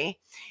money tree.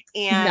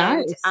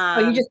 And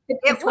nice. You just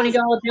picked the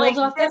 $20 bills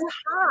off this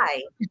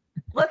high.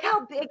 Look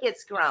how big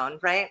it's grown,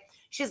 right?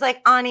 She's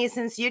like, Ani,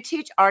 since you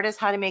teach artists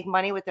how to make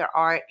money with their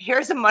art,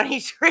 here's a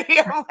money tree.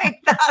 I'm like,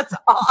 that's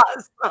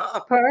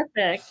awesome.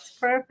 Perfect.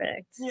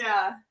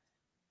 Yeah.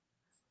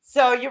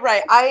 So you're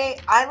right.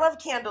 I love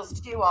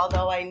candles too,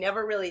 although I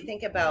never really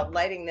think about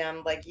lighting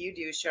them like you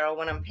do, Cheryl,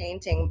 when I'm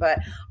painting. But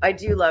I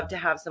do love to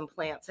have some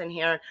plants in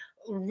here.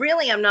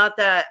 Really, I'm not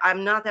that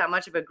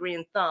much of a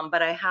green thumb,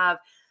 but I have,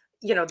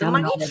 you know, the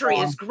money tree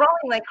is growing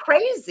like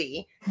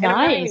crazy. And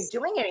I'm not even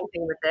doing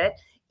anything with it.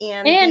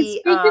 And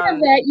speaking of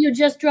that, you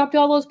just dropped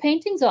all those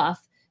paintings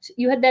off.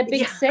 You had that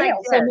big sale,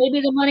 so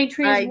maybe the money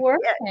tree is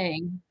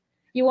working.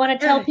 You want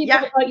to tell people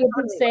about your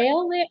big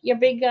sale, your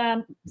big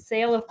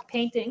sale of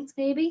paintings,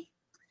 maybe?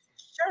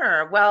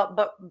 Sure. Well,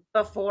 but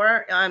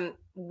before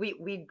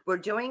we were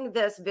doing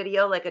this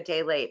video like a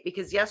day late,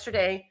 because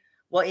yesterday,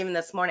 well, even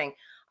this morning,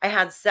 I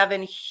had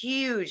 7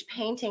 huge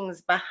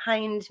paintings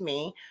behind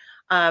me,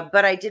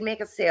 but I did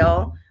make a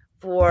sale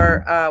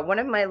for one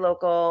of my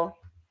local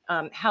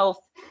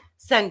health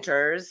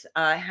centers.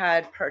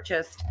 Had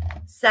purchased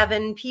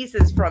 7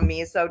 pieces from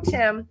me. So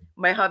Tim,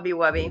 my hubby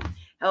wubby,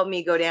 helped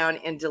me go down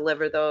and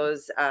deliver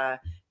those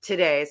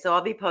today. So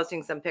I'll be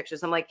posting some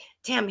pictures. I'm like,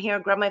 Tim, here,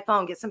 grab my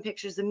phone, get some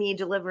pictures of me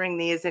delivering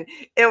these. And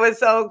it was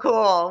so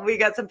cool. We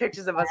got some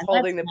pictures of us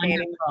holding the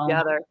painting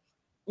together.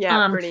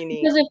 Yeah, pretty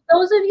neat. Because if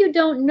those of you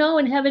don't know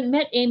and haven't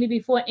met Amy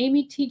before,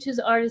 Amy teaches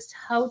artists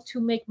how to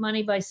make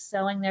money by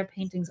selling their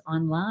paintings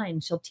online.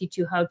 She'll teach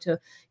you how to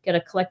get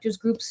a collectors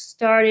group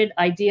started,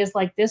 ideas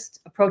like this,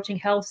 approaching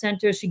health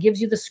centers. She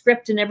gives you the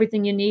script and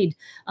everything you need.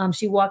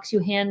 She walks you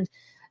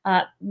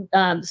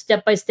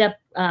step by step,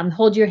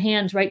 hold your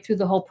hands right through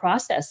the whole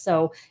process.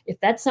 So if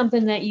that's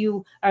something that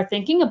you are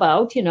thinking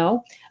about, you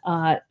know,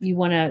 you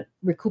want to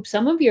recoup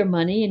some of your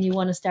money and you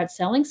want to start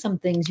selling some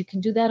things, you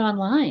can do that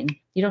online.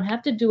 You don't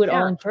have to do it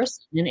all in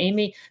person. And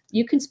Amy,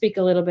 you can speak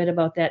a little bit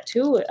about that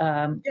too.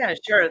 Yeah,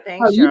 sure.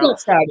 Thanks, Cheryl. You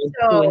got started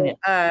doing it.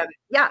 I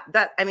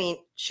mean,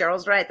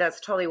 Cheryl's right. That's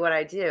totally what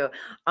I do.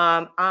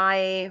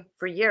 I,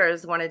 for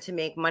years, wanted to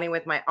make money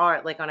with my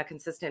art, like on a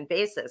consistent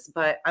basis,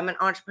 but I'm an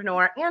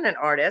entrepreneur and an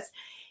artist.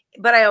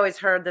 But I always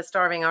heard the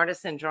starving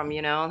artist syndrome,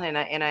 you know,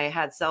 and I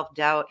had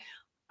self-doubt.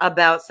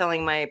 about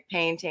selling my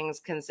paintings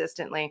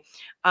consistently.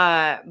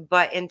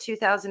 But in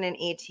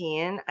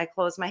 2018, I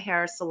closed my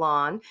hair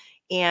salon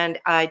and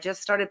I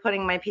just started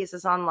putting my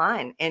pieces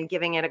online and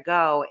giving it a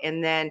go.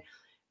 And then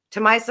to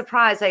my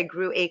surprise, I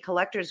grew a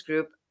collectors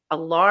group, a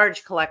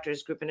large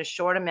collectors group in a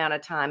short amount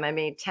of time. I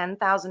made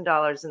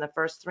 $10,000 in the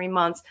first 3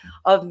 months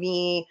of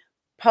me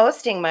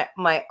posting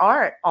my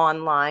art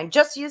online,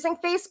 just using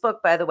Facebook,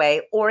 by the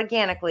way,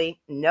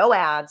 organically, no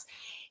ads.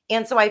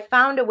 And so I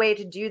found a way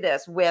to do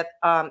this with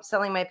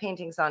selling my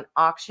paintings on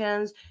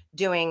auctions,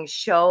 doing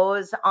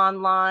shows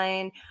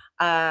online,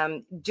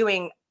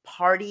 doing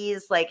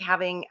parties, like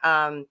having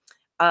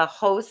a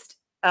host,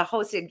 a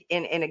hosted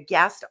in a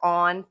guest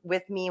on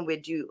with me.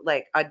 Would do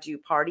like I do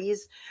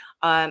parties,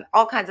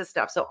 all kinds of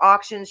stuff. So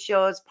auctions,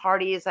 shows,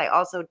 parties. I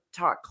also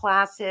taught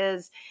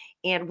classes,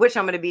 and which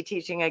I'm going to be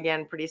teaching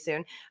again pretty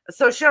soon.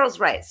 So Cheryl's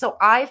right. So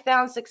I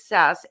found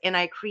success and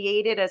I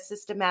created a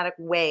systematic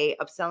way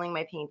of selling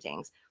my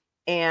paintings.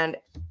 And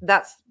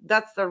that's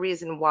the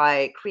reason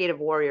why Creative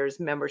Warriors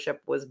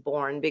membership was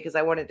born, because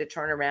I wanted to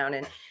turn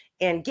around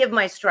and give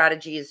my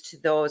strategies to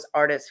those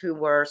artists who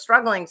were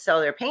struggling to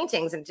sell their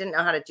paintings and didn't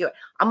know how to do it.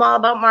 I'm all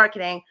about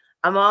marketing.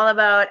 I'm all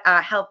about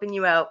helping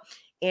you out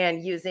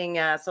and using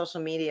social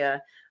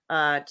media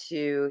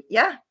to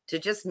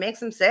just make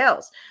some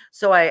sales.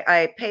 So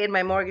I paid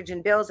my mortgage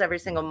and bills every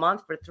single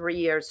month for 3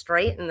 years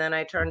straight. And then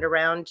I turned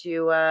around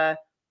to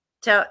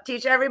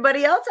teach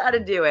everybody else how to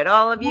do it.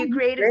 All of you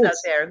creatives out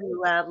there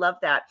who love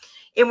that.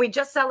 And we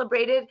just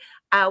celebrated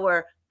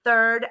our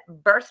 3rd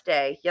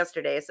birthday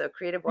yesterday. So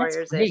Creative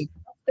Warriors is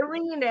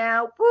 3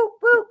 now. Woo,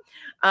 woo.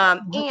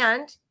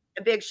 And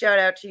a big shout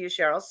out to you,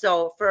 Cheryl.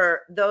 So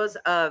for those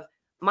of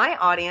my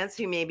audience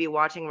who may be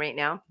watching right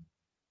now,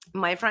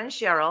 my friend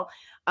Cheryl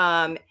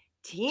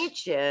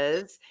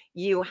teaches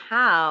you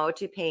how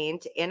to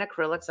paint in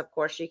acrylics. Of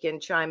course, she can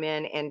chime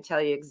in and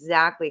tell you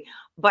exactly,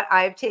 but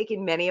I've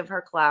taken many of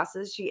her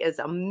classes. She is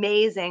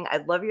amazing. I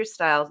love your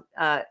style,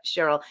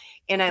 Cheryl.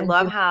 And I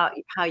love how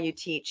you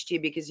teach too,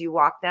 because you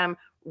walk them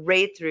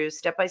right through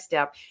step by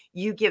step.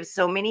 You give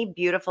so many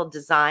beautiful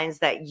designs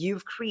that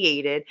you've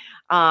created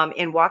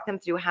and walk them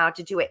through how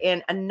to do it.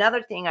 And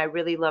another thing I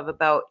really love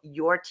about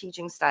your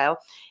teaching style,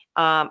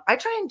 I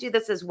try and do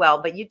this as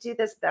well, but you do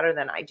this better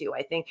than I do.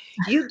 I think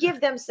you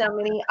give them so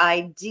many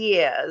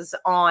ideas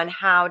on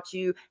how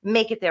to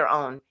make it their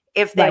own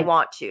if they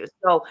want to.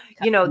 So,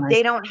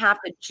 they don't have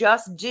to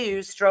just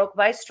do stroke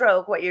by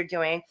stroke what you're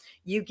doing.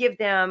 You give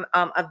them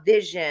a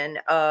vision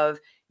of,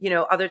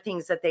 other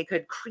things that they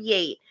could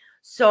create.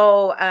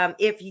 So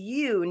if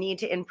you need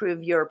to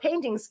improve your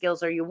painting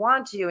skills, or you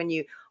want to, and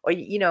you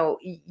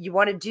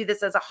want to do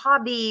this as a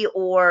hobby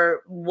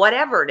or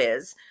whatever it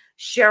is,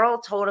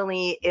 Cheryl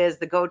totally is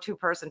the go-to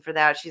person for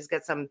that. She's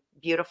got some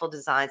beautiful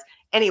designs.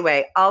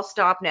 Anyway, I'll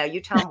stop now.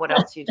 You tell them what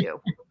else you do.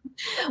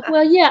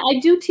 Well, yeah, I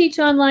do teach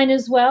online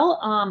as well.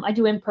 I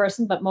do in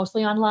person, but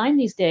mostly online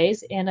these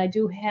days. And I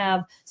do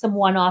have some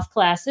one-off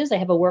classes. I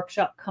have a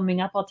workshop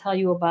coming up I'll tell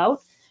you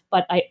about.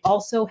 But I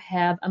also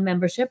have a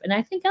membership. And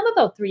I think I'm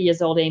about 3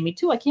 years old, Amy,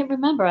 too. I can't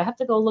remember. I have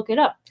to go look it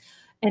up.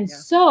 And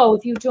so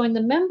if you join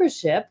the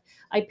membership,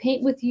 I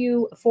paint with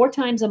you 4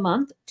 times a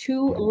month,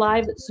 2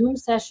 live Zoom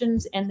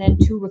sessions, and then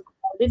 2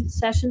 recorded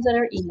sessions that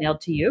are emailed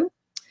to you.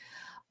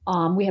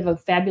 We have a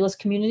fabulous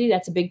community.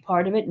 That's a big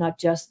part of it, not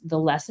just the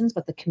lessons,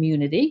 but the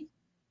community.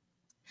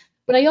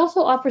 But I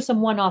also offer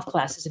some one-off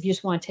classes if you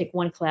just want to take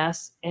one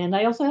class. And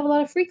I also have a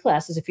lot of free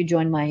classes if you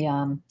join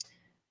my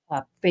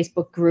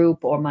Facebook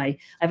group, or I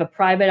have a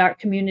private art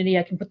community.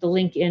 I can put the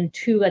link in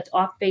too. That's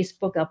off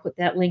Facebook. I'll put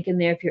that link in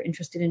there if you're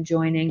interested in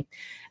joining.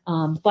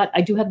 But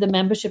I do have the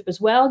membership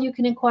as well. You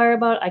can inquire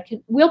about.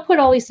 We'll put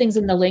all these things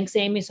in the links,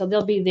 Amy, so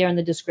they'll be there in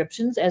the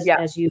descriptions as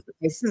you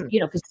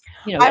because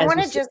I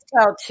want to just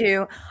tell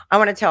too. I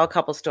want to tell a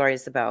couple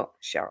stories about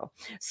Cheryl.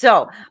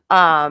 So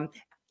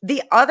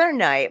the other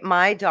night,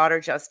 my daughter,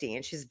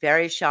 Justine, she's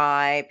very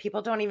shy.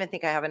 People don't even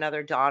think I have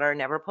another daughter,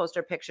 never post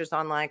her pictures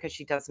online because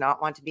she does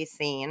not want to be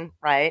seen,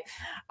 right?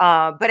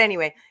 But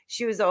anyway,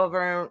 she was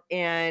over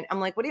and I'm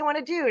like, what do you want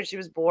to do? And she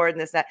was bored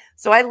and this, that.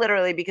 So I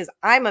literally, because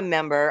I'm a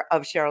member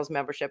of Cheryl's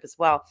membership as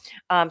well.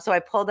 So I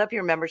pulled up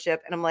your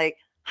membership and I'm like,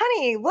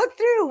 honey, look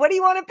through. What do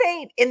you want to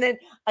paint? And then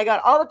I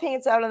got all the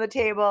paints out on the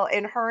table,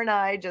 and her and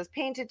I just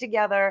painted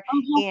together.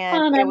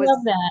 And I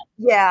love that.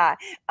 Yeah.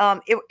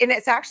 And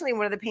it's actually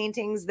one of the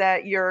paintings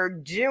that you're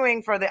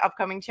doing for the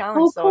upcoming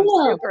challenge. So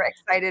cool. I'm super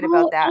excited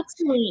about that.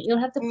 Excellent. You'll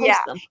have to post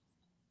them.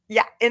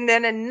 Yeah. And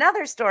then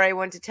another story I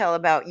want to tell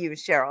about you,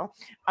 Cheryl,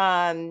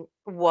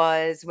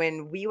 was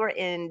when we were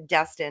in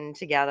Destin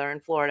together in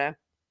Florida,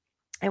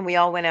 and we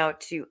all went out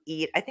to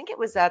eat. I think it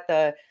was at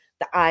the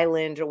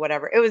island or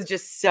whatever. It was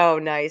just so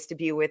nice to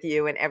be with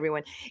you and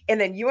everyone.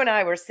 And then you and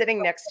I were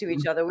sitting next to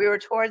each other. We were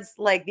towards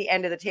like the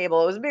end of the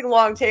table. It was a big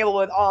long table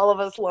with all of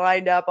us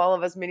lined up, all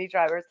of us mini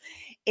drivers.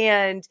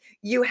 and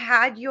you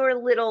had your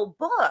little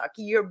book,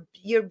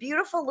 your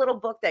beautiful little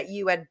book that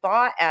you had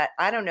bought at,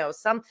 I don't know,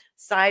 some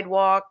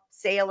sidewalk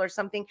sale or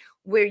something,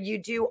 where you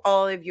do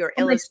all of your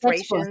Oh, my sketchbook.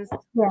 illustrations.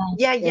 Yeah,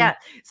 Yeah, yeah. yeah.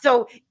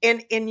 So,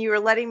 and you were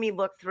letting me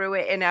look through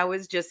it, and I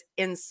was just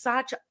in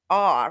such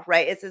awe,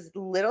 right? It's this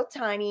little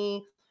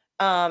tiny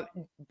um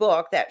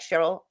book that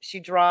Cheryl, she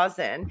draws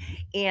in,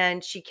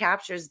 and she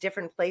captures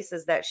different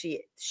places that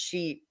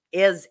she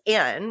is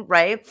in,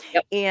 right?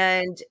 Yep.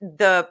 And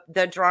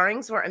the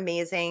drawings were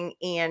amazing,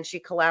 and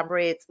she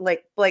collaborates,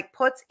 like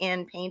puts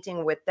in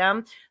painting with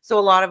them. So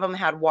a lot of them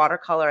had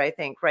watercolor, I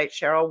think, right,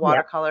 Cheryl? Yeah. Yeah,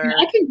 Watercolor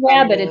I can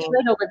grab it. It's painting.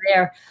 right over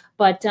there.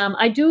 But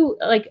I do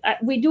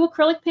we do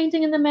acrylic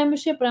painting in the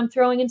membership, but I'm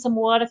throwing in some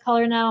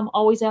watercolor now. I'm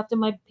always after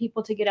my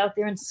people to get out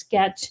there and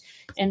sketch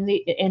and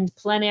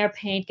plein air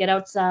paint, get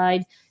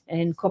outside and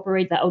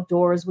incorporate the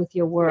outdoors with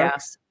your Yeah,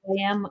 works.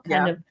 I am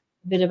kind yeah. of a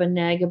bit of a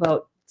nag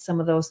about some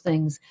of those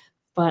things,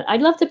 but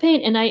I'd love to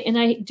paint, and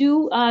I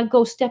do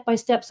go step by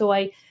step. So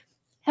I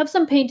have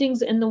some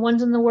paintings, and the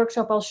ones in the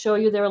workshop I'll show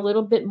you, they're a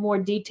little bit more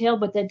detailed,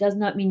 but that does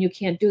not mean you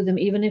can't do them,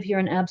 even if you're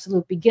an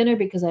absolute beginner,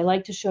 because I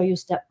like to show you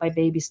step by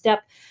baby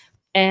step.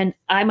 And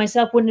I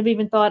myself wouldn't have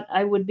even thought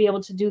I would be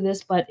able to do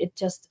this, but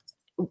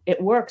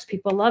it works.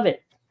 People love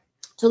it.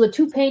 So the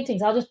two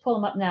paintings, I'll just pull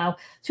them up now.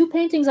 Two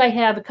paintings I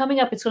have coming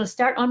up. It's going to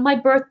start on my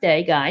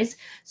birthday, guys.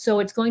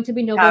 So it's going to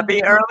be November.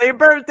 Happy early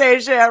birthday,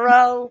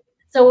 Cheryl.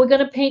 So we're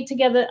going to paint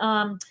together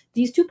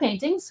these two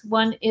paintings.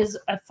 One is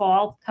a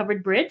fall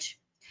covered bridge.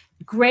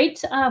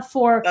 Great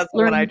for That's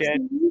the one I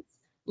did.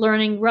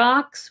 learning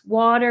rocks,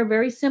 water,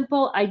 very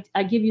simple.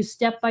 I give you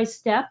step by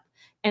step,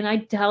 and I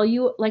tell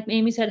you, like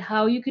Amy said,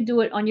 how you could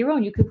do it on your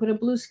own. You could put a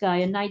blue sky,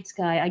 a night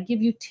sky. I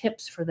give you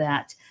tips for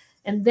that.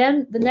 And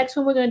then the next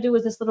one we're going to do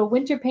is this little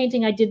winter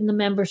painting I did in the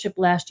membership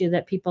last year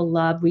that people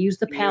loved. We use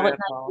the palette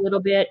knife a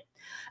little bit.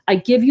 I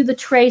give you the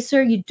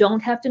tracer. You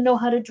don't have to know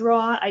how to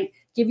draw. I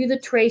give you the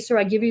tracer.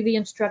 I give you the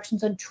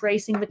instructions on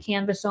tracing the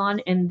canvas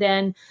on, and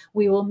then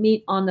we will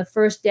meet on the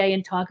first day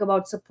and talk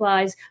about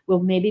supplies.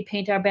 We'll maybe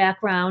paint our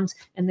backgrounds,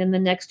 and then the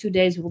next 2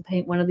 days we'll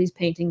paint one of these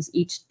paintings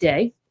each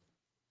day.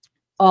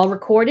 All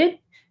recorded,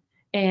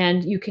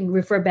 and you can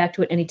refer back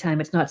to it anytime.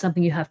 It's not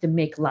something you have to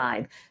make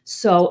live.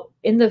 So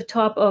in the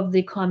top of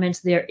the comments,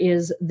 there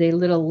is the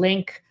little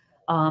link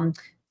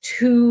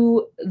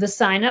to the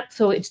sign up.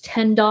 So it's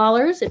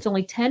 $10. It's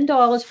only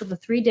 $10 for the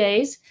 3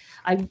 days.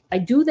 I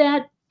do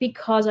that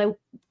because and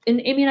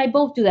Amy and I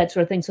both do that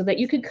sort of thing, so that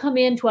you could come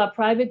into our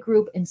private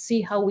group and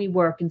see how we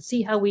work and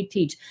see how we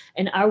teach,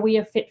 and are we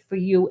a fit for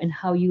you and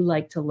how you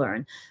like to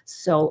learn.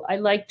 So I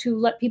like to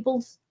let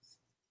people,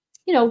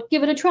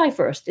 give it a try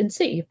first and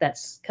see if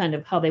that's kind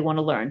of how they want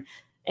to learn.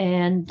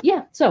 And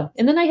yeah,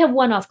 and then I have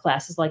one-off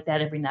classes like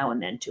that every now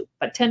and then too.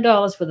 But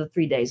 $10 for the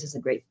 3 days is a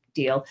great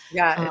deal.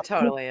 Yeah, it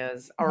totally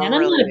is. And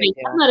I'm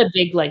not a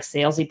big like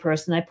salesy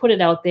person. I put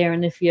it out there,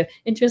 and if you're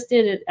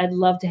interested, I'd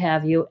love to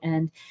have you.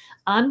 And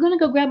I'm going to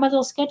go grab my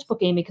little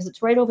sketchbook, Amy, because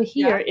it's right over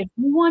here. Yeah. If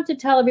you want to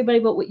tell everybody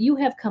about what you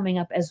have coming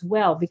up as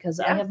well, because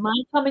I have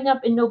mine coming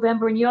up in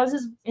November, and yours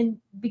is in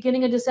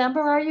beginning of December,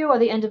 are you, or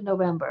the end of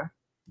November?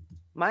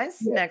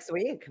 Mine's next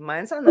week.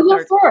 Mine's on the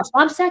 3rd. First.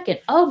 I'm second.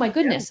 Oh my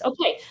goodness. Yeah.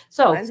 Okay,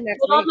 so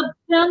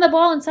get on the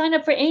ball and sign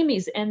up for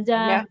Amy's, and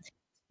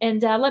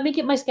let me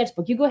get my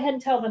sketchbook. You go ahead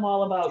and tell them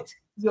all about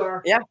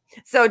your. Yeah.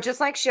 So just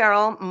like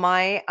Cheryl,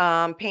 my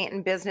paint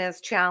and business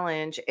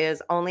challenge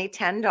is only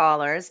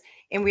 $10,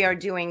 and we are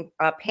doing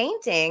a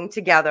painting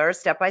together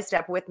step by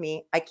step with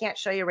me. I can't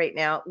show you right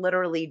now.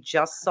 Literally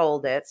just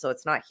sold it, so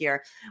it's not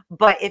here.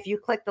 But if you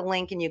click the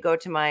link and you go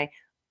to my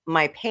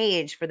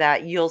page for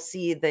that, you'll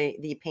see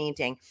the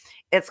painting.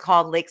 It's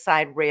called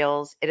Lakeside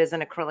Rails. It is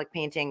an acrylic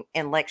painting,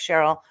 and like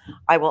Cheryl,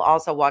 I will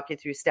also walk you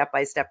through step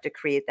by step to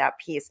create that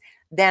piece.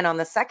 Then on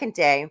the second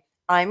day,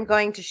 I'm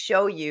going to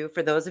show you,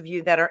 for those of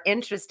you that are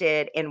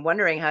interested in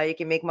wondering how you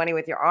can make money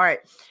with your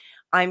art,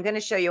 I'm going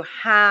to show you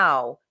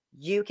how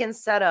you can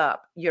set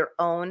up your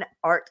own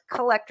art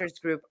collectors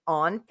group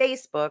on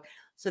Facebook,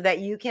 so that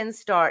you can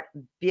start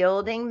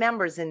building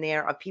members in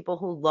there of people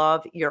who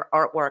love your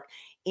artwork.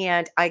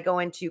 And I go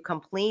into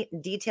complete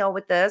detail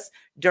with this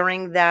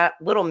during that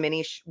little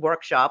mini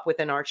workshop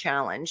within our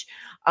challenge.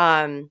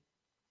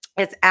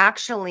 It's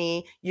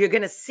actually, you're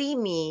going to see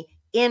me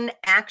in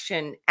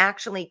action,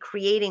 actually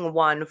creating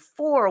one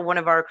for one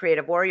of our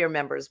Creative Warrior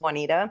members,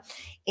 Juanita.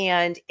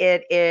 And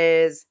it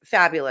is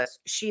fabulous.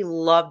 She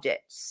loved it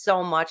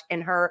so much.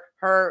 And her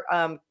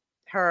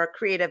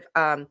creative,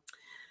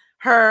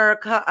 her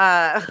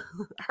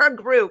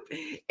group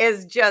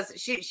is just,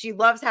 she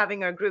loves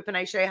having her group. And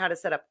I show you how to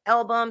set up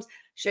albums,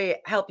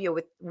 help you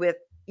with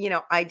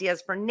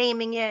ideas for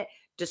naming it,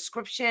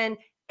 description,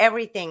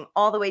 everything,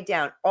 all the way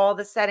down, all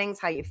the settings,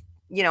 how you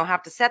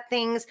have to set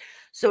things.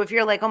 So if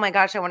you're like, oh my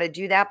gosh, I want to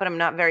do that, but I'm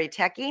not very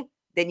techie,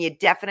 then you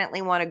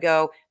definitely want to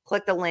go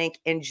click the link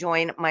and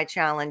join my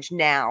challenge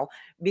now,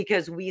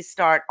 because we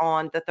start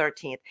on the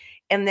 13th.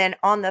 And then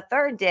on the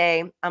third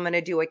day, I'm going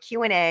to do a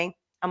Q&A.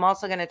 I'm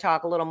also going to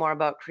talk a little more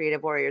about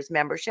Creative Warriors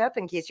membership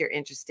in case you're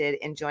interested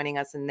in joining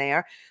us in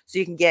there. So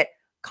you can get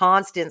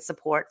constant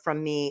support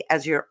from me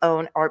as your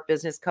own art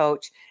business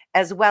coach,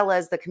 as well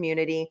as the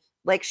community.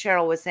 Like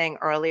Cheryl was saying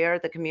earlier,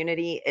 the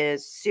community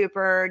is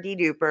super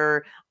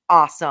duper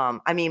awesome.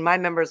 I mean, my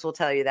members will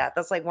tell you that.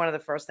 That's like one of the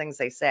first things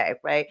they say,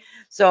 right?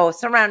 So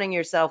surrounding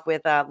yourself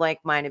with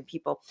like-minded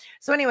people.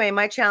 So anyway,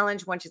 my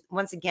challenge,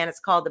 once again,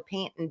 it's called the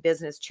Paint and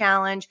Business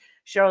Challenge.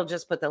 Cheryl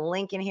just put the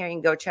link in here. You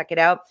can go check it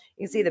out.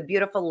 You can see the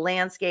beautiful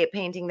landscape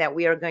painting that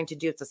we are going to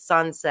do. It's a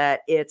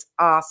sunset. It's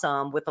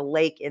awesome with a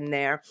lake in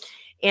there.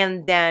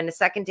 And then the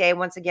second day,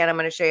 once again, I'm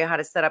going to show you how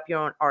to set up your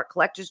own art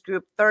collectors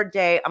group. Third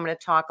day, I'm going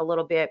to talk a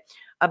little bit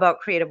about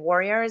Creative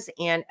Warriors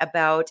and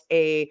about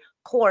a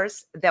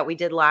course that we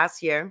did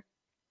last year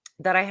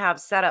that I have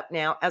set up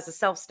now as a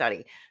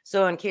self-study.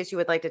 So in case you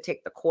would like to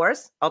take the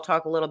course, I'll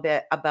talk a little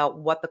bit about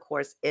what the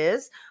course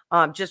is.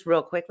 Just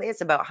real quickly, it's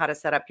about how to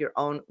set up your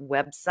own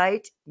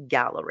website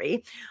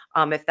gallery.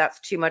 If that's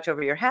too much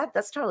over your head,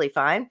 that's totally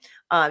fine.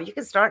 You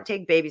can start,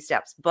 take baby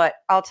steps, but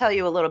I'll tell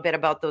you a little bit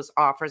about those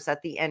offers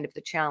at the end of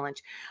the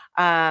challenge.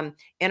 And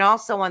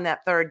also on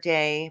that third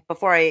day,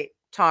 before I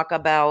talk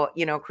about,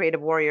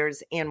 Creative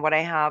Warriors and what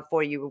I have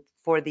for you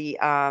for the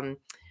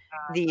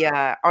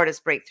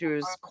Artist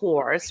Breakthroughs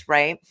course,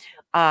 right?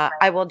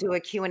 I will do a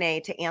Q&A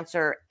to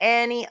answer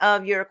any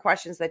of your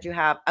questions that you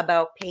have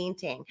about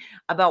painting,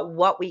 about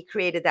what we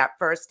created that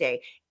first day,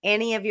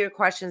 any of your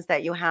questions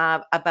that you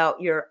have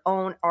about your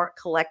own art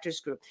collectors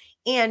group.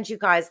 And you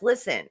guys,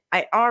 listen,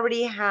 I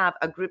already have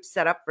a group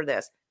set up for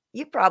this.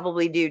 You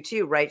probably do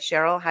too, right,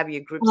 Cheryl? Have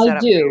you a group set up? I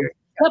do.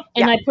 Yep.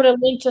 And Yeah. I put a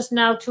link just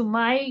now to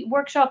my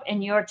workshop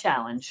and your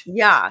challenge.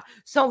 Yeah.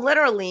 So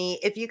literally,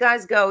 if you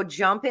guys go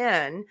jump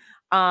in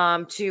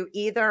to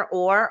either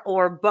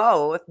or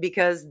both,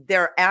 because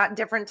they're at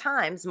different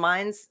times.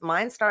 Mine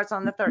starts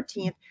on the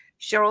 13th.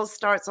 Cheryl's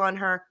starts on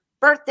her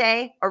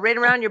birthday or right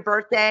around your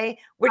birthday,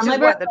 which is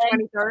what, the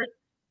 23rd?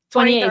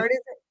 23rd, is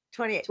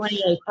it?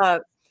 28th.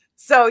 28th.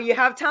 So you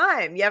have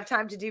time. You have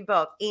time to do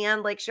both.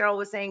 And like Cheryl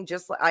was saying,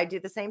 just like I do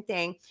the same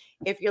thing.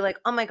 If you're like,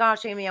 oh my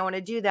gosh, Amy, I want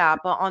to do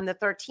that, but on the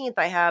 13th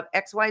I have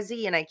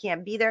XYZ and I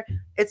can't be there.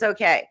 It's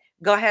okay.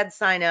 Go ahead,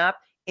 sign up,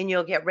 and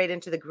you'll get right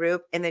into the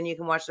group, and then you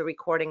can watch the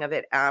recording of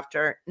it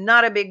after.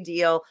 Not a big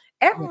deal.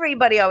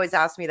 Everybody always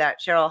asks me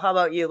that, Cheryl. How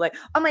about you? Like,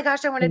 oh my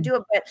gosh, I want to do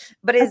it,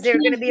 but is there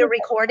going to be a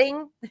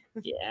recording?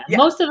 Yeah.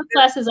 Most of the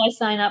classes I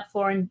sign up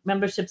for and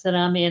memberships that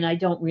I'm in, I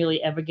don't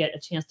really ever get a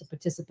chance to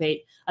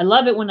participate. I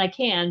love it when I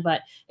can,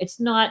 but it's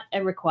not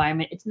a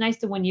requirement. It's nice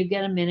to when you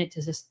get a minute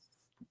to just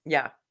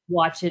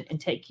watch it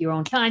and take your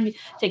own time.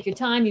 Take your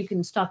time. You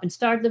can stop and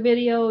start the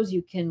videos.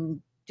 You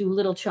can do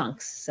little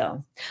chunks.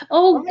 So,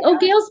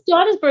 Gail's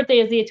daughter's birthday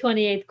is the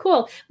 28th.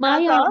 Cool.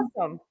 That's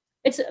awesome.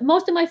 It's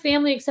most of my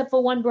family except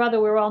for one brother.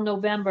 We're all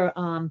November.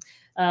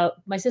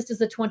 My sister's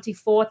the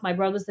 24th. My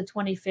brother's the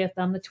 25th.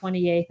 I'm the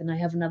 28th, and I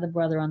have another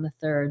brother on the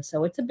 3rd.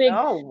 So it's a big.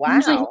 Oh wow!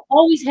 Usually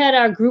always had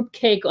our group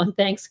cake on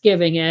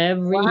Thanksgiving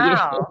every year.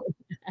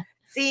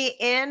 See,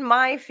 in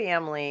my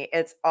family,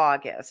 it's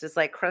August. It's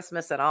like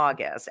Christmas in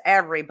August.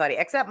 Everybody,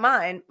 except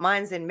mine.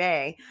 Mine's in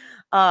May.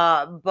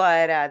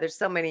 But there's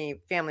so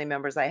many family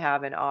members I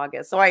have in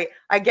August. So I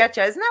get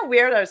you. Isn't that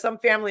weird? There's some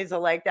families are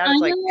like that.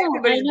 It's like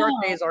everybody's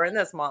birthdays are in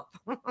this month.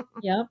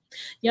 Yep.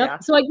 Yeah.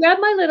 So I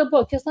grabbed my little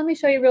book. Just let me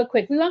show you real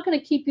quick. We aren't going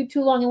to keep you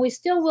too long, and we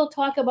still will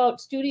talk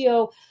about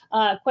studio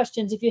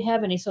questions if you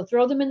have any. So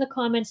throw them in the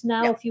comments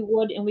now if you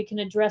would, and we can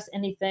address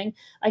anything.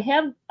 I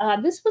have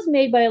this was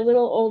made by a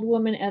little old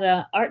woman at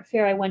an art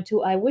fair I went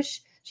to. I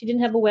wish she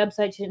didn't have a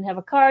website. She didn't have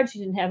a card. She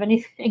didn't have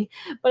anything,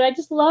 but I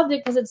just loved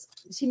it because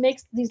she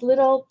makes these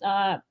little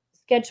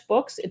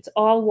sketchbooks. It's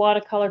all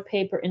watercolor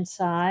paper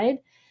inside.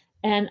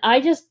 And I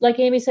just, like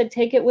Amy said,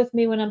 take it with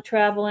me when I'm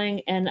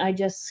traveling, and I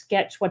just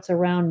sketch what's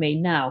around me.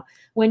 Now,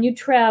 when you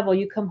travel,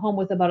 you come home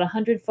with about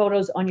 100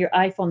 photos on your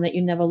iPhone that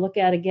you never look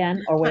at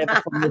again, or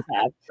whatever phone you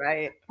have.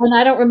 Right. And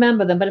I don't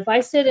remember them. But if I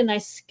sit and I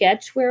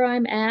sketch where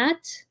I'm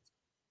at,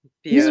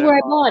 this is where I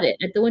bought it,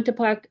 at the Winter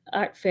Park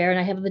Art Fair, and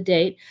I have the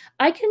date.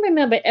 I can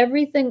remember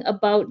everything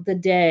about the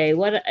day.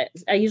 What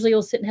I usually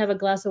will sit and have a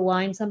glass of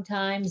wine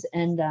sometimes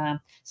and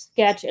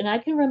sketch, and I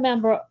can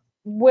remember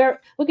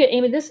where. Look at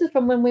Amy. This is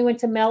from when we went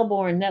to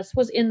Melbourne. This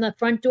was in the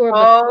front door.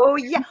 Oh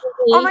yeah!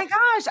 Oh my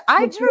gosh!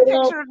 I drew a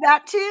picture of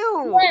that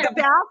too. Yeah. The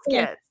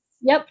baskets.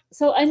 Yep.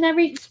 So and that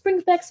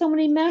brings back so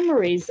many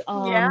memories.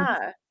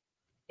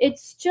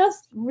 It's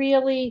just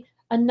really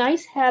a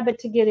nice habit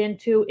to get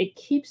into. It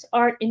keeps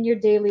art in your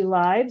daily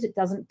lives. It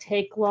doesn't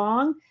take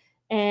long.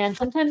 And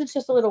sometimes it's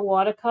just a little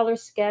watercolor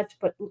sketch,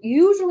 but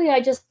usually I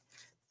just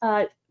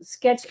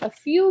sketch a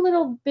few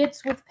little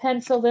bits with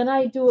pencil. Then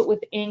I do it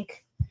with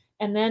ink,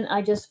 and then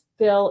I just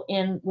fill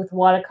in with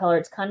watercolor.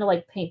 It's kind of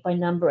like paint by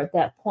number at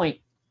that point.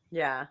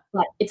 Yeah.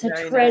 But it's a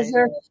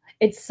treasure. Nice.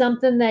 It's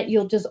something that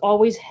you'll just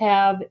always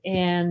have.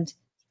 And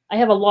I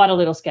have a lot of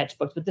little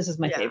sketchbooks, but this is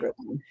my Yeah. favorite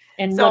one.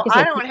 And So like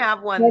I I said, don't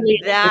have one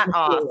totally that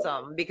appreciate it.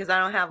 awesome because I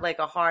don't have like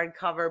a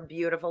hardcover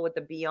beautiful with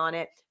the bee on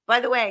it. By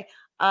the way,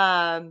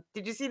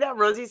 did you see that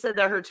Rosie said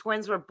that her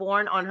twins were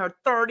born on her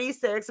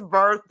 36th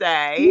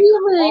birthday?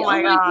 Really? Oh my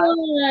Oh God.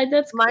 my God,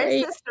 that's My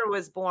great. sister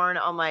was born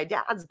on my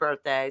dad's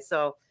birthday.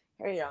 So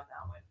here you go.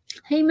 That one.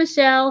 Hey,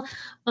 Michelle.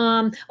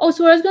 Oh,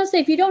 so what I was going to say,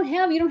 if you don't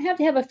have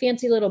to have a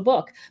fancy little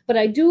book, but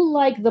I do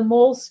like the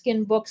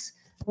moleskin books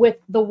with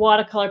the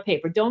watercolor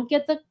paper. Don't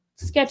get the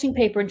sketching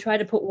paper and try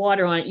to put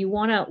water on it. You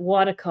want a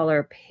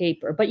watercolor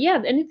paper. But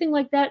yeah, anything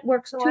like that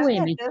works So too, I've got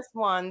Amy. this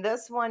one.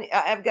 This one,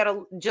 I've got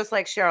just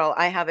like Cheryl,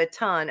 I have a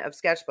ton of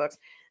sketchbooks.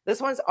 This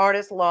one's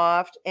Artist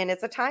Loft, and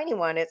it's a tiny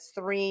one. It's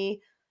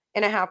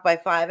 3.5 by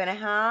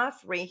 5.5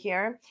 right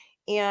here.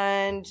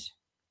 And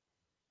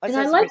And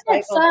I like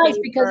that size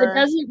because it paper.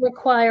 doesn't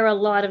require a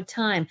lot of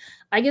time.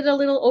 I get a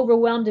little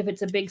overwhelmed if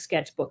it's a big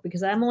sketchbook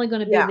because I'm only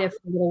going to be Yeah. there for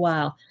a little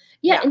while.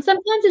 Yeah, Yeah. and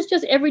sometimes it's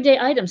just everyday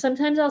items.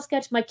 Sometimes I'll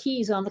sketch my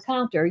keys on the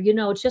counter. You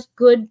know, it's just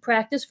good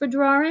practice for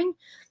drawing,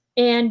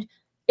 and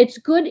it's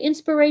good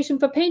inspiration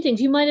for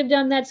paintings. You might have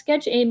done that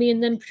sketch, Amy,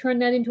 and then turn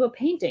that into a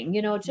painting.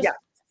 You know, it's just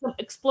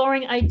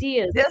exploring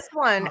ideas. This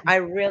one I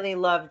really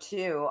love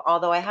too,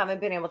 although I haven't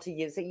been able to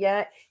use it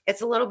yet.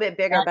 It's a little bit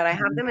bigger, but I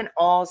have them in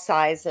all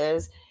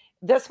sizes.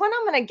 This one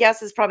I'm going to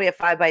guess is probably a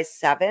 5 by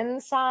 7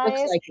 size.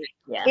 Looks like it,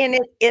 yeah. And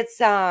it's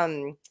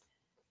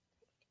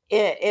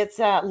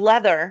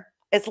leather.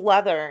 It's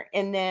leather,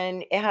 and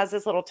then it has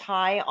this little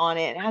tie on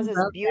it. It has this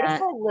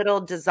beautiful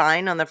little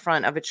design on the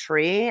front of a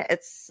tree.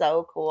 It's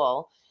so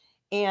cool.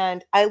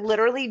 And I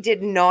literally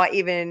did not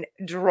even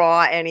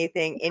draw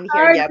anything in here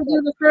Hard yet. to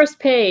do the first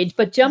page,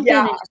 but jump in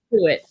and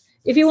do it.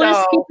 If you want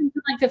to skip into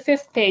like the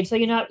 5th page, so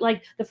you're not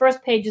like the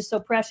first page is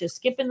so precious,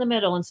 skip in the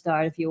middle and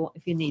start if you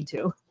need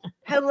to.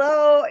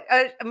 Hello,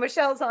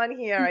 Michelle's on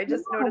here. I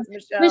just noticed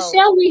Michelle.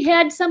 Michelle, we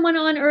had someone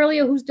on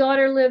earlier whose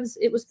daughter lives.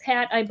 It was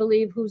Pat, I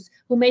believe, who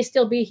may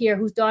still be here,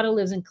 whose daughter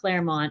lives in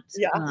Claremont.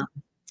 Yeah.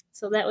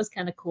 So that was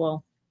kind of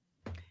cool.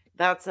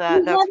 That's Do you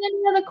have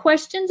any other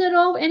questions at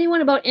all?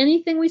 Anyone about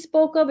anything we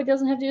spoke of? It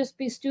doesn't have to just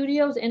be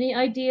studios. Any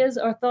ideas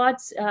or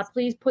thoughts?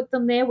 Please put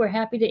them there. We're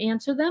happy to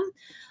answer them.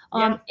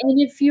 And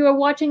if you are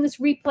watching this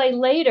replay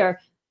later,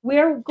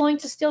 we're going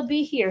to still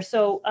be here.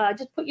 So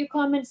just put your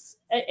comments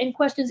and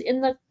questions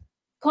in the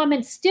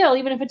comments still,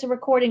 even if it's a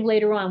recording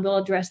later on. We'll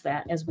address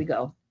that as we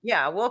go.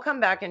 Yeah, we'll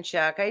come back and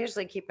check. I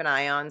usually keep an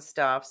eye on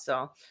stuff,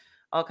 so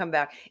I'll come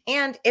back.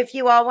 And if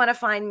you all want to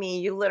find me,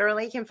 you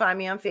literally can find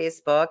me on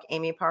Facebook,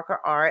 Amy Parker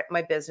Art,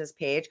 my business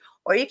page,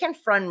 or you can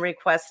friend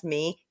request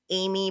me,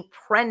 Amy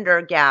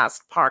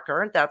Prendergast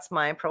Parker. That's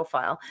my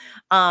profile.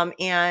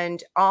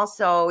 And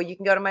also you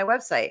can go to my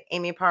website,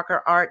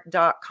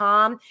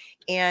 amyparkerart.com.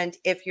 And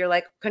if you're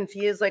like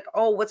confused, like,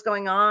 oh, what's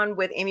going on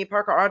with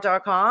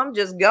amyparkerart.com,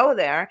 just go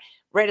there.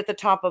 Right at the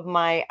top of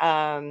my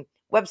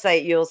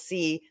website, you'll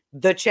see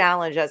the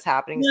challenge that's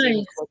happening. Nice. So you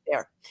can click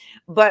there.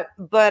 But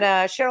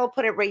Cheryl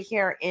put it right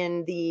here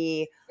in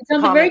the it's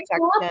on the very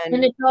section. top,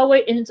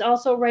 and it's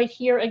also right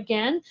here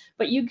again.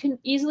 But you can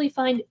easily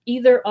find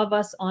either of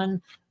us on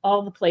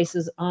all the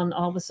places, on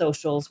all the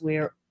socials.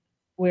 We're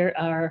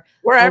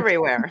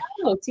everywhere.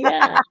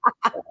 Yeah.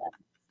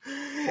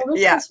 Well,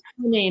 this is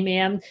fun,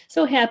 Amy. I'm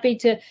so happy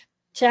to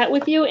chat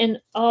with you and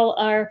all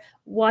our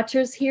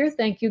watchers here.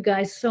 Thank you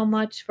guys so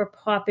much for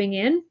popping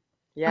in.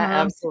 Yeah,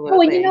 absolutely.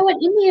 Oh, and you know what?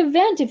 In the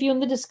event, if you're in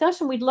the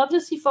discussion, we'd love to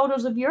see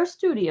photos of your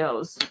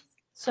studios.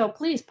 So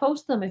please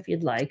post them if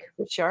you'd like.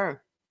 For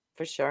sure.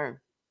 For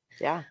sure.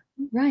 Yeah.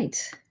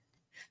 Right.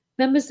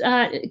 Members,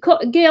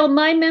 Gail,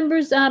 my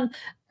members,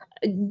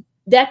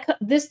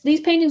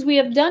 these paintings we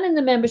have done in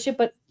the membership,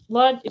 but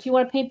if you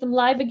want to paint them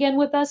live again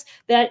with us,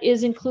 that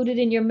is included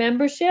in your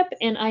membership.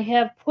 And I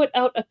have put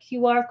out a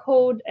QR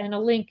code and a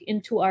link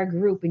into our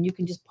group, and you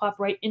can just pop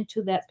right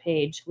into that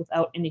page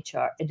without any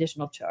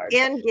additional charge.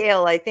 And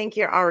Gail, I think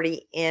you're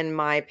already in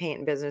my Paint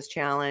and Business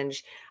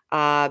Challenge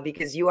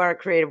because you are a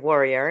creative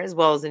warrior as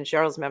well as in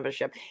Cheryl's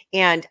membership.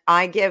 And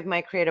I give my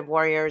creative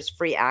warriors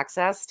free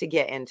access to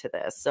get into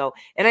this. So,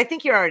 and I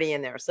think you're already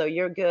in there. So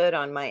you're good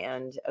on my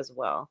end as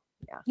well.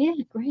 Yeah. Yeah,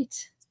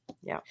 great.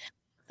 Yeah.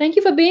 Thank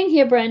you for being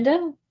here,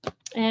 Brenda,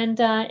 and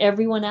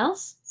everyone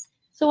else.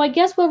 So I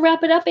guess we'll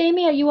wrap it up.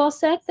 Amy, are you all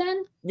set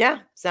then? Yeah,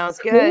 sounds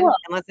good. Cool.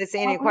 Unless they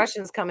say any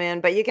questions come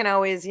in, but you can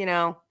always,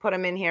 put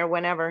them in here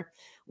whenever.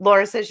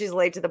 Laura says she's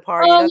late to the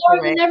party. Oh,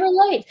 Laura, you're never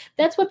late.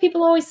 That's what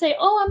people always say.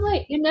 Oh, I'm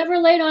late. You're never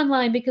late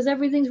online because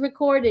everything's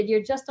recorded.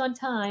 You're just on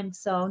time.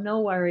 So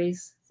no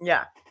worries.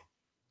 Yeah.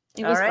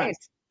 It was fun.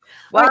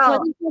 Well, right, so I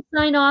think we'll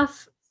sign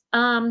off.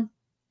 And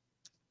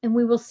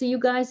we will see you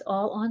guys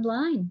all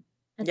online.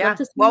 Yeah.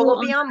 Well,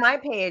 we'll be on my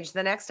page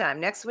the next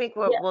time. Next week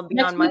we'll be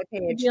on my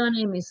page. We'll be on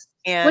Amy's.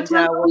 And what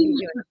time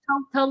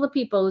tell the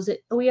people.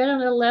 Are we at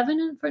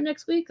 11 for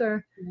next week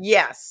or?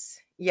 Yes.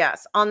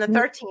 On the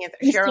 13th,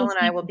 Cheryl and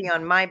I will be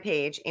on my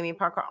page, Amy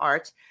Parker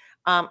Art.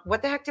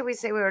 What the heck did we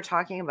say we were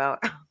talking about?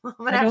 I'm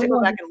gonna have to go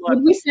back and look. What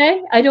did we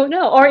say? I don't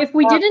know. Or if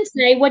we didn't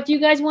say, what do you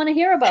guys want to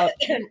hear about?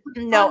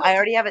 No, I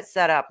already have it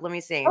set up. Let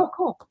me see. Oh,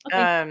 cool.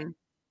 Okay.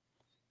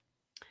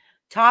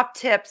 top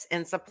tips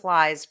and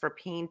supplies for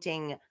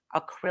painting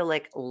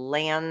acrylic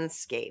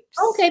landscapes.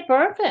 Okay,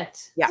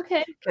 perfect. Yeah,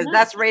 Okay, because nice.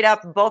 that's right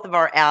up both of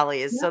our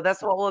alleys. Yep. So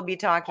that's what we'll be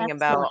talking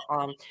Excellent.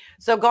 about.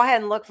 So go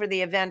ahead and look for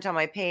the event on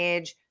my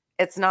page.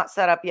 It's not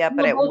set up yet,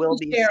 but We'll it both will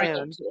be be sharing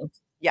soon. it too.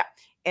 Yeah.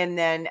 And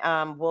then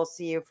we'll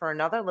see you for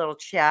another little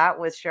chat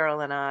with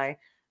Cheryl and I.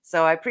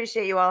 So I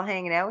appreciate you all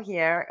hanging out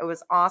here. It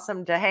was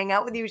awesome to hang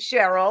out with you,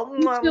 Cheryl.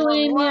 You Mwah, too, mwah,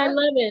 Amy. I mwah.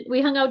 love it.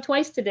 We hung out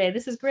twice today.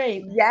 This is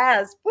great.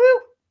 Yes.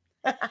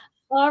 Woo.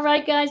 All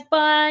right, guys.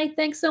 Bye.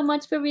 Thanks so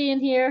much for being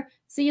here.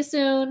 See you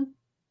soon.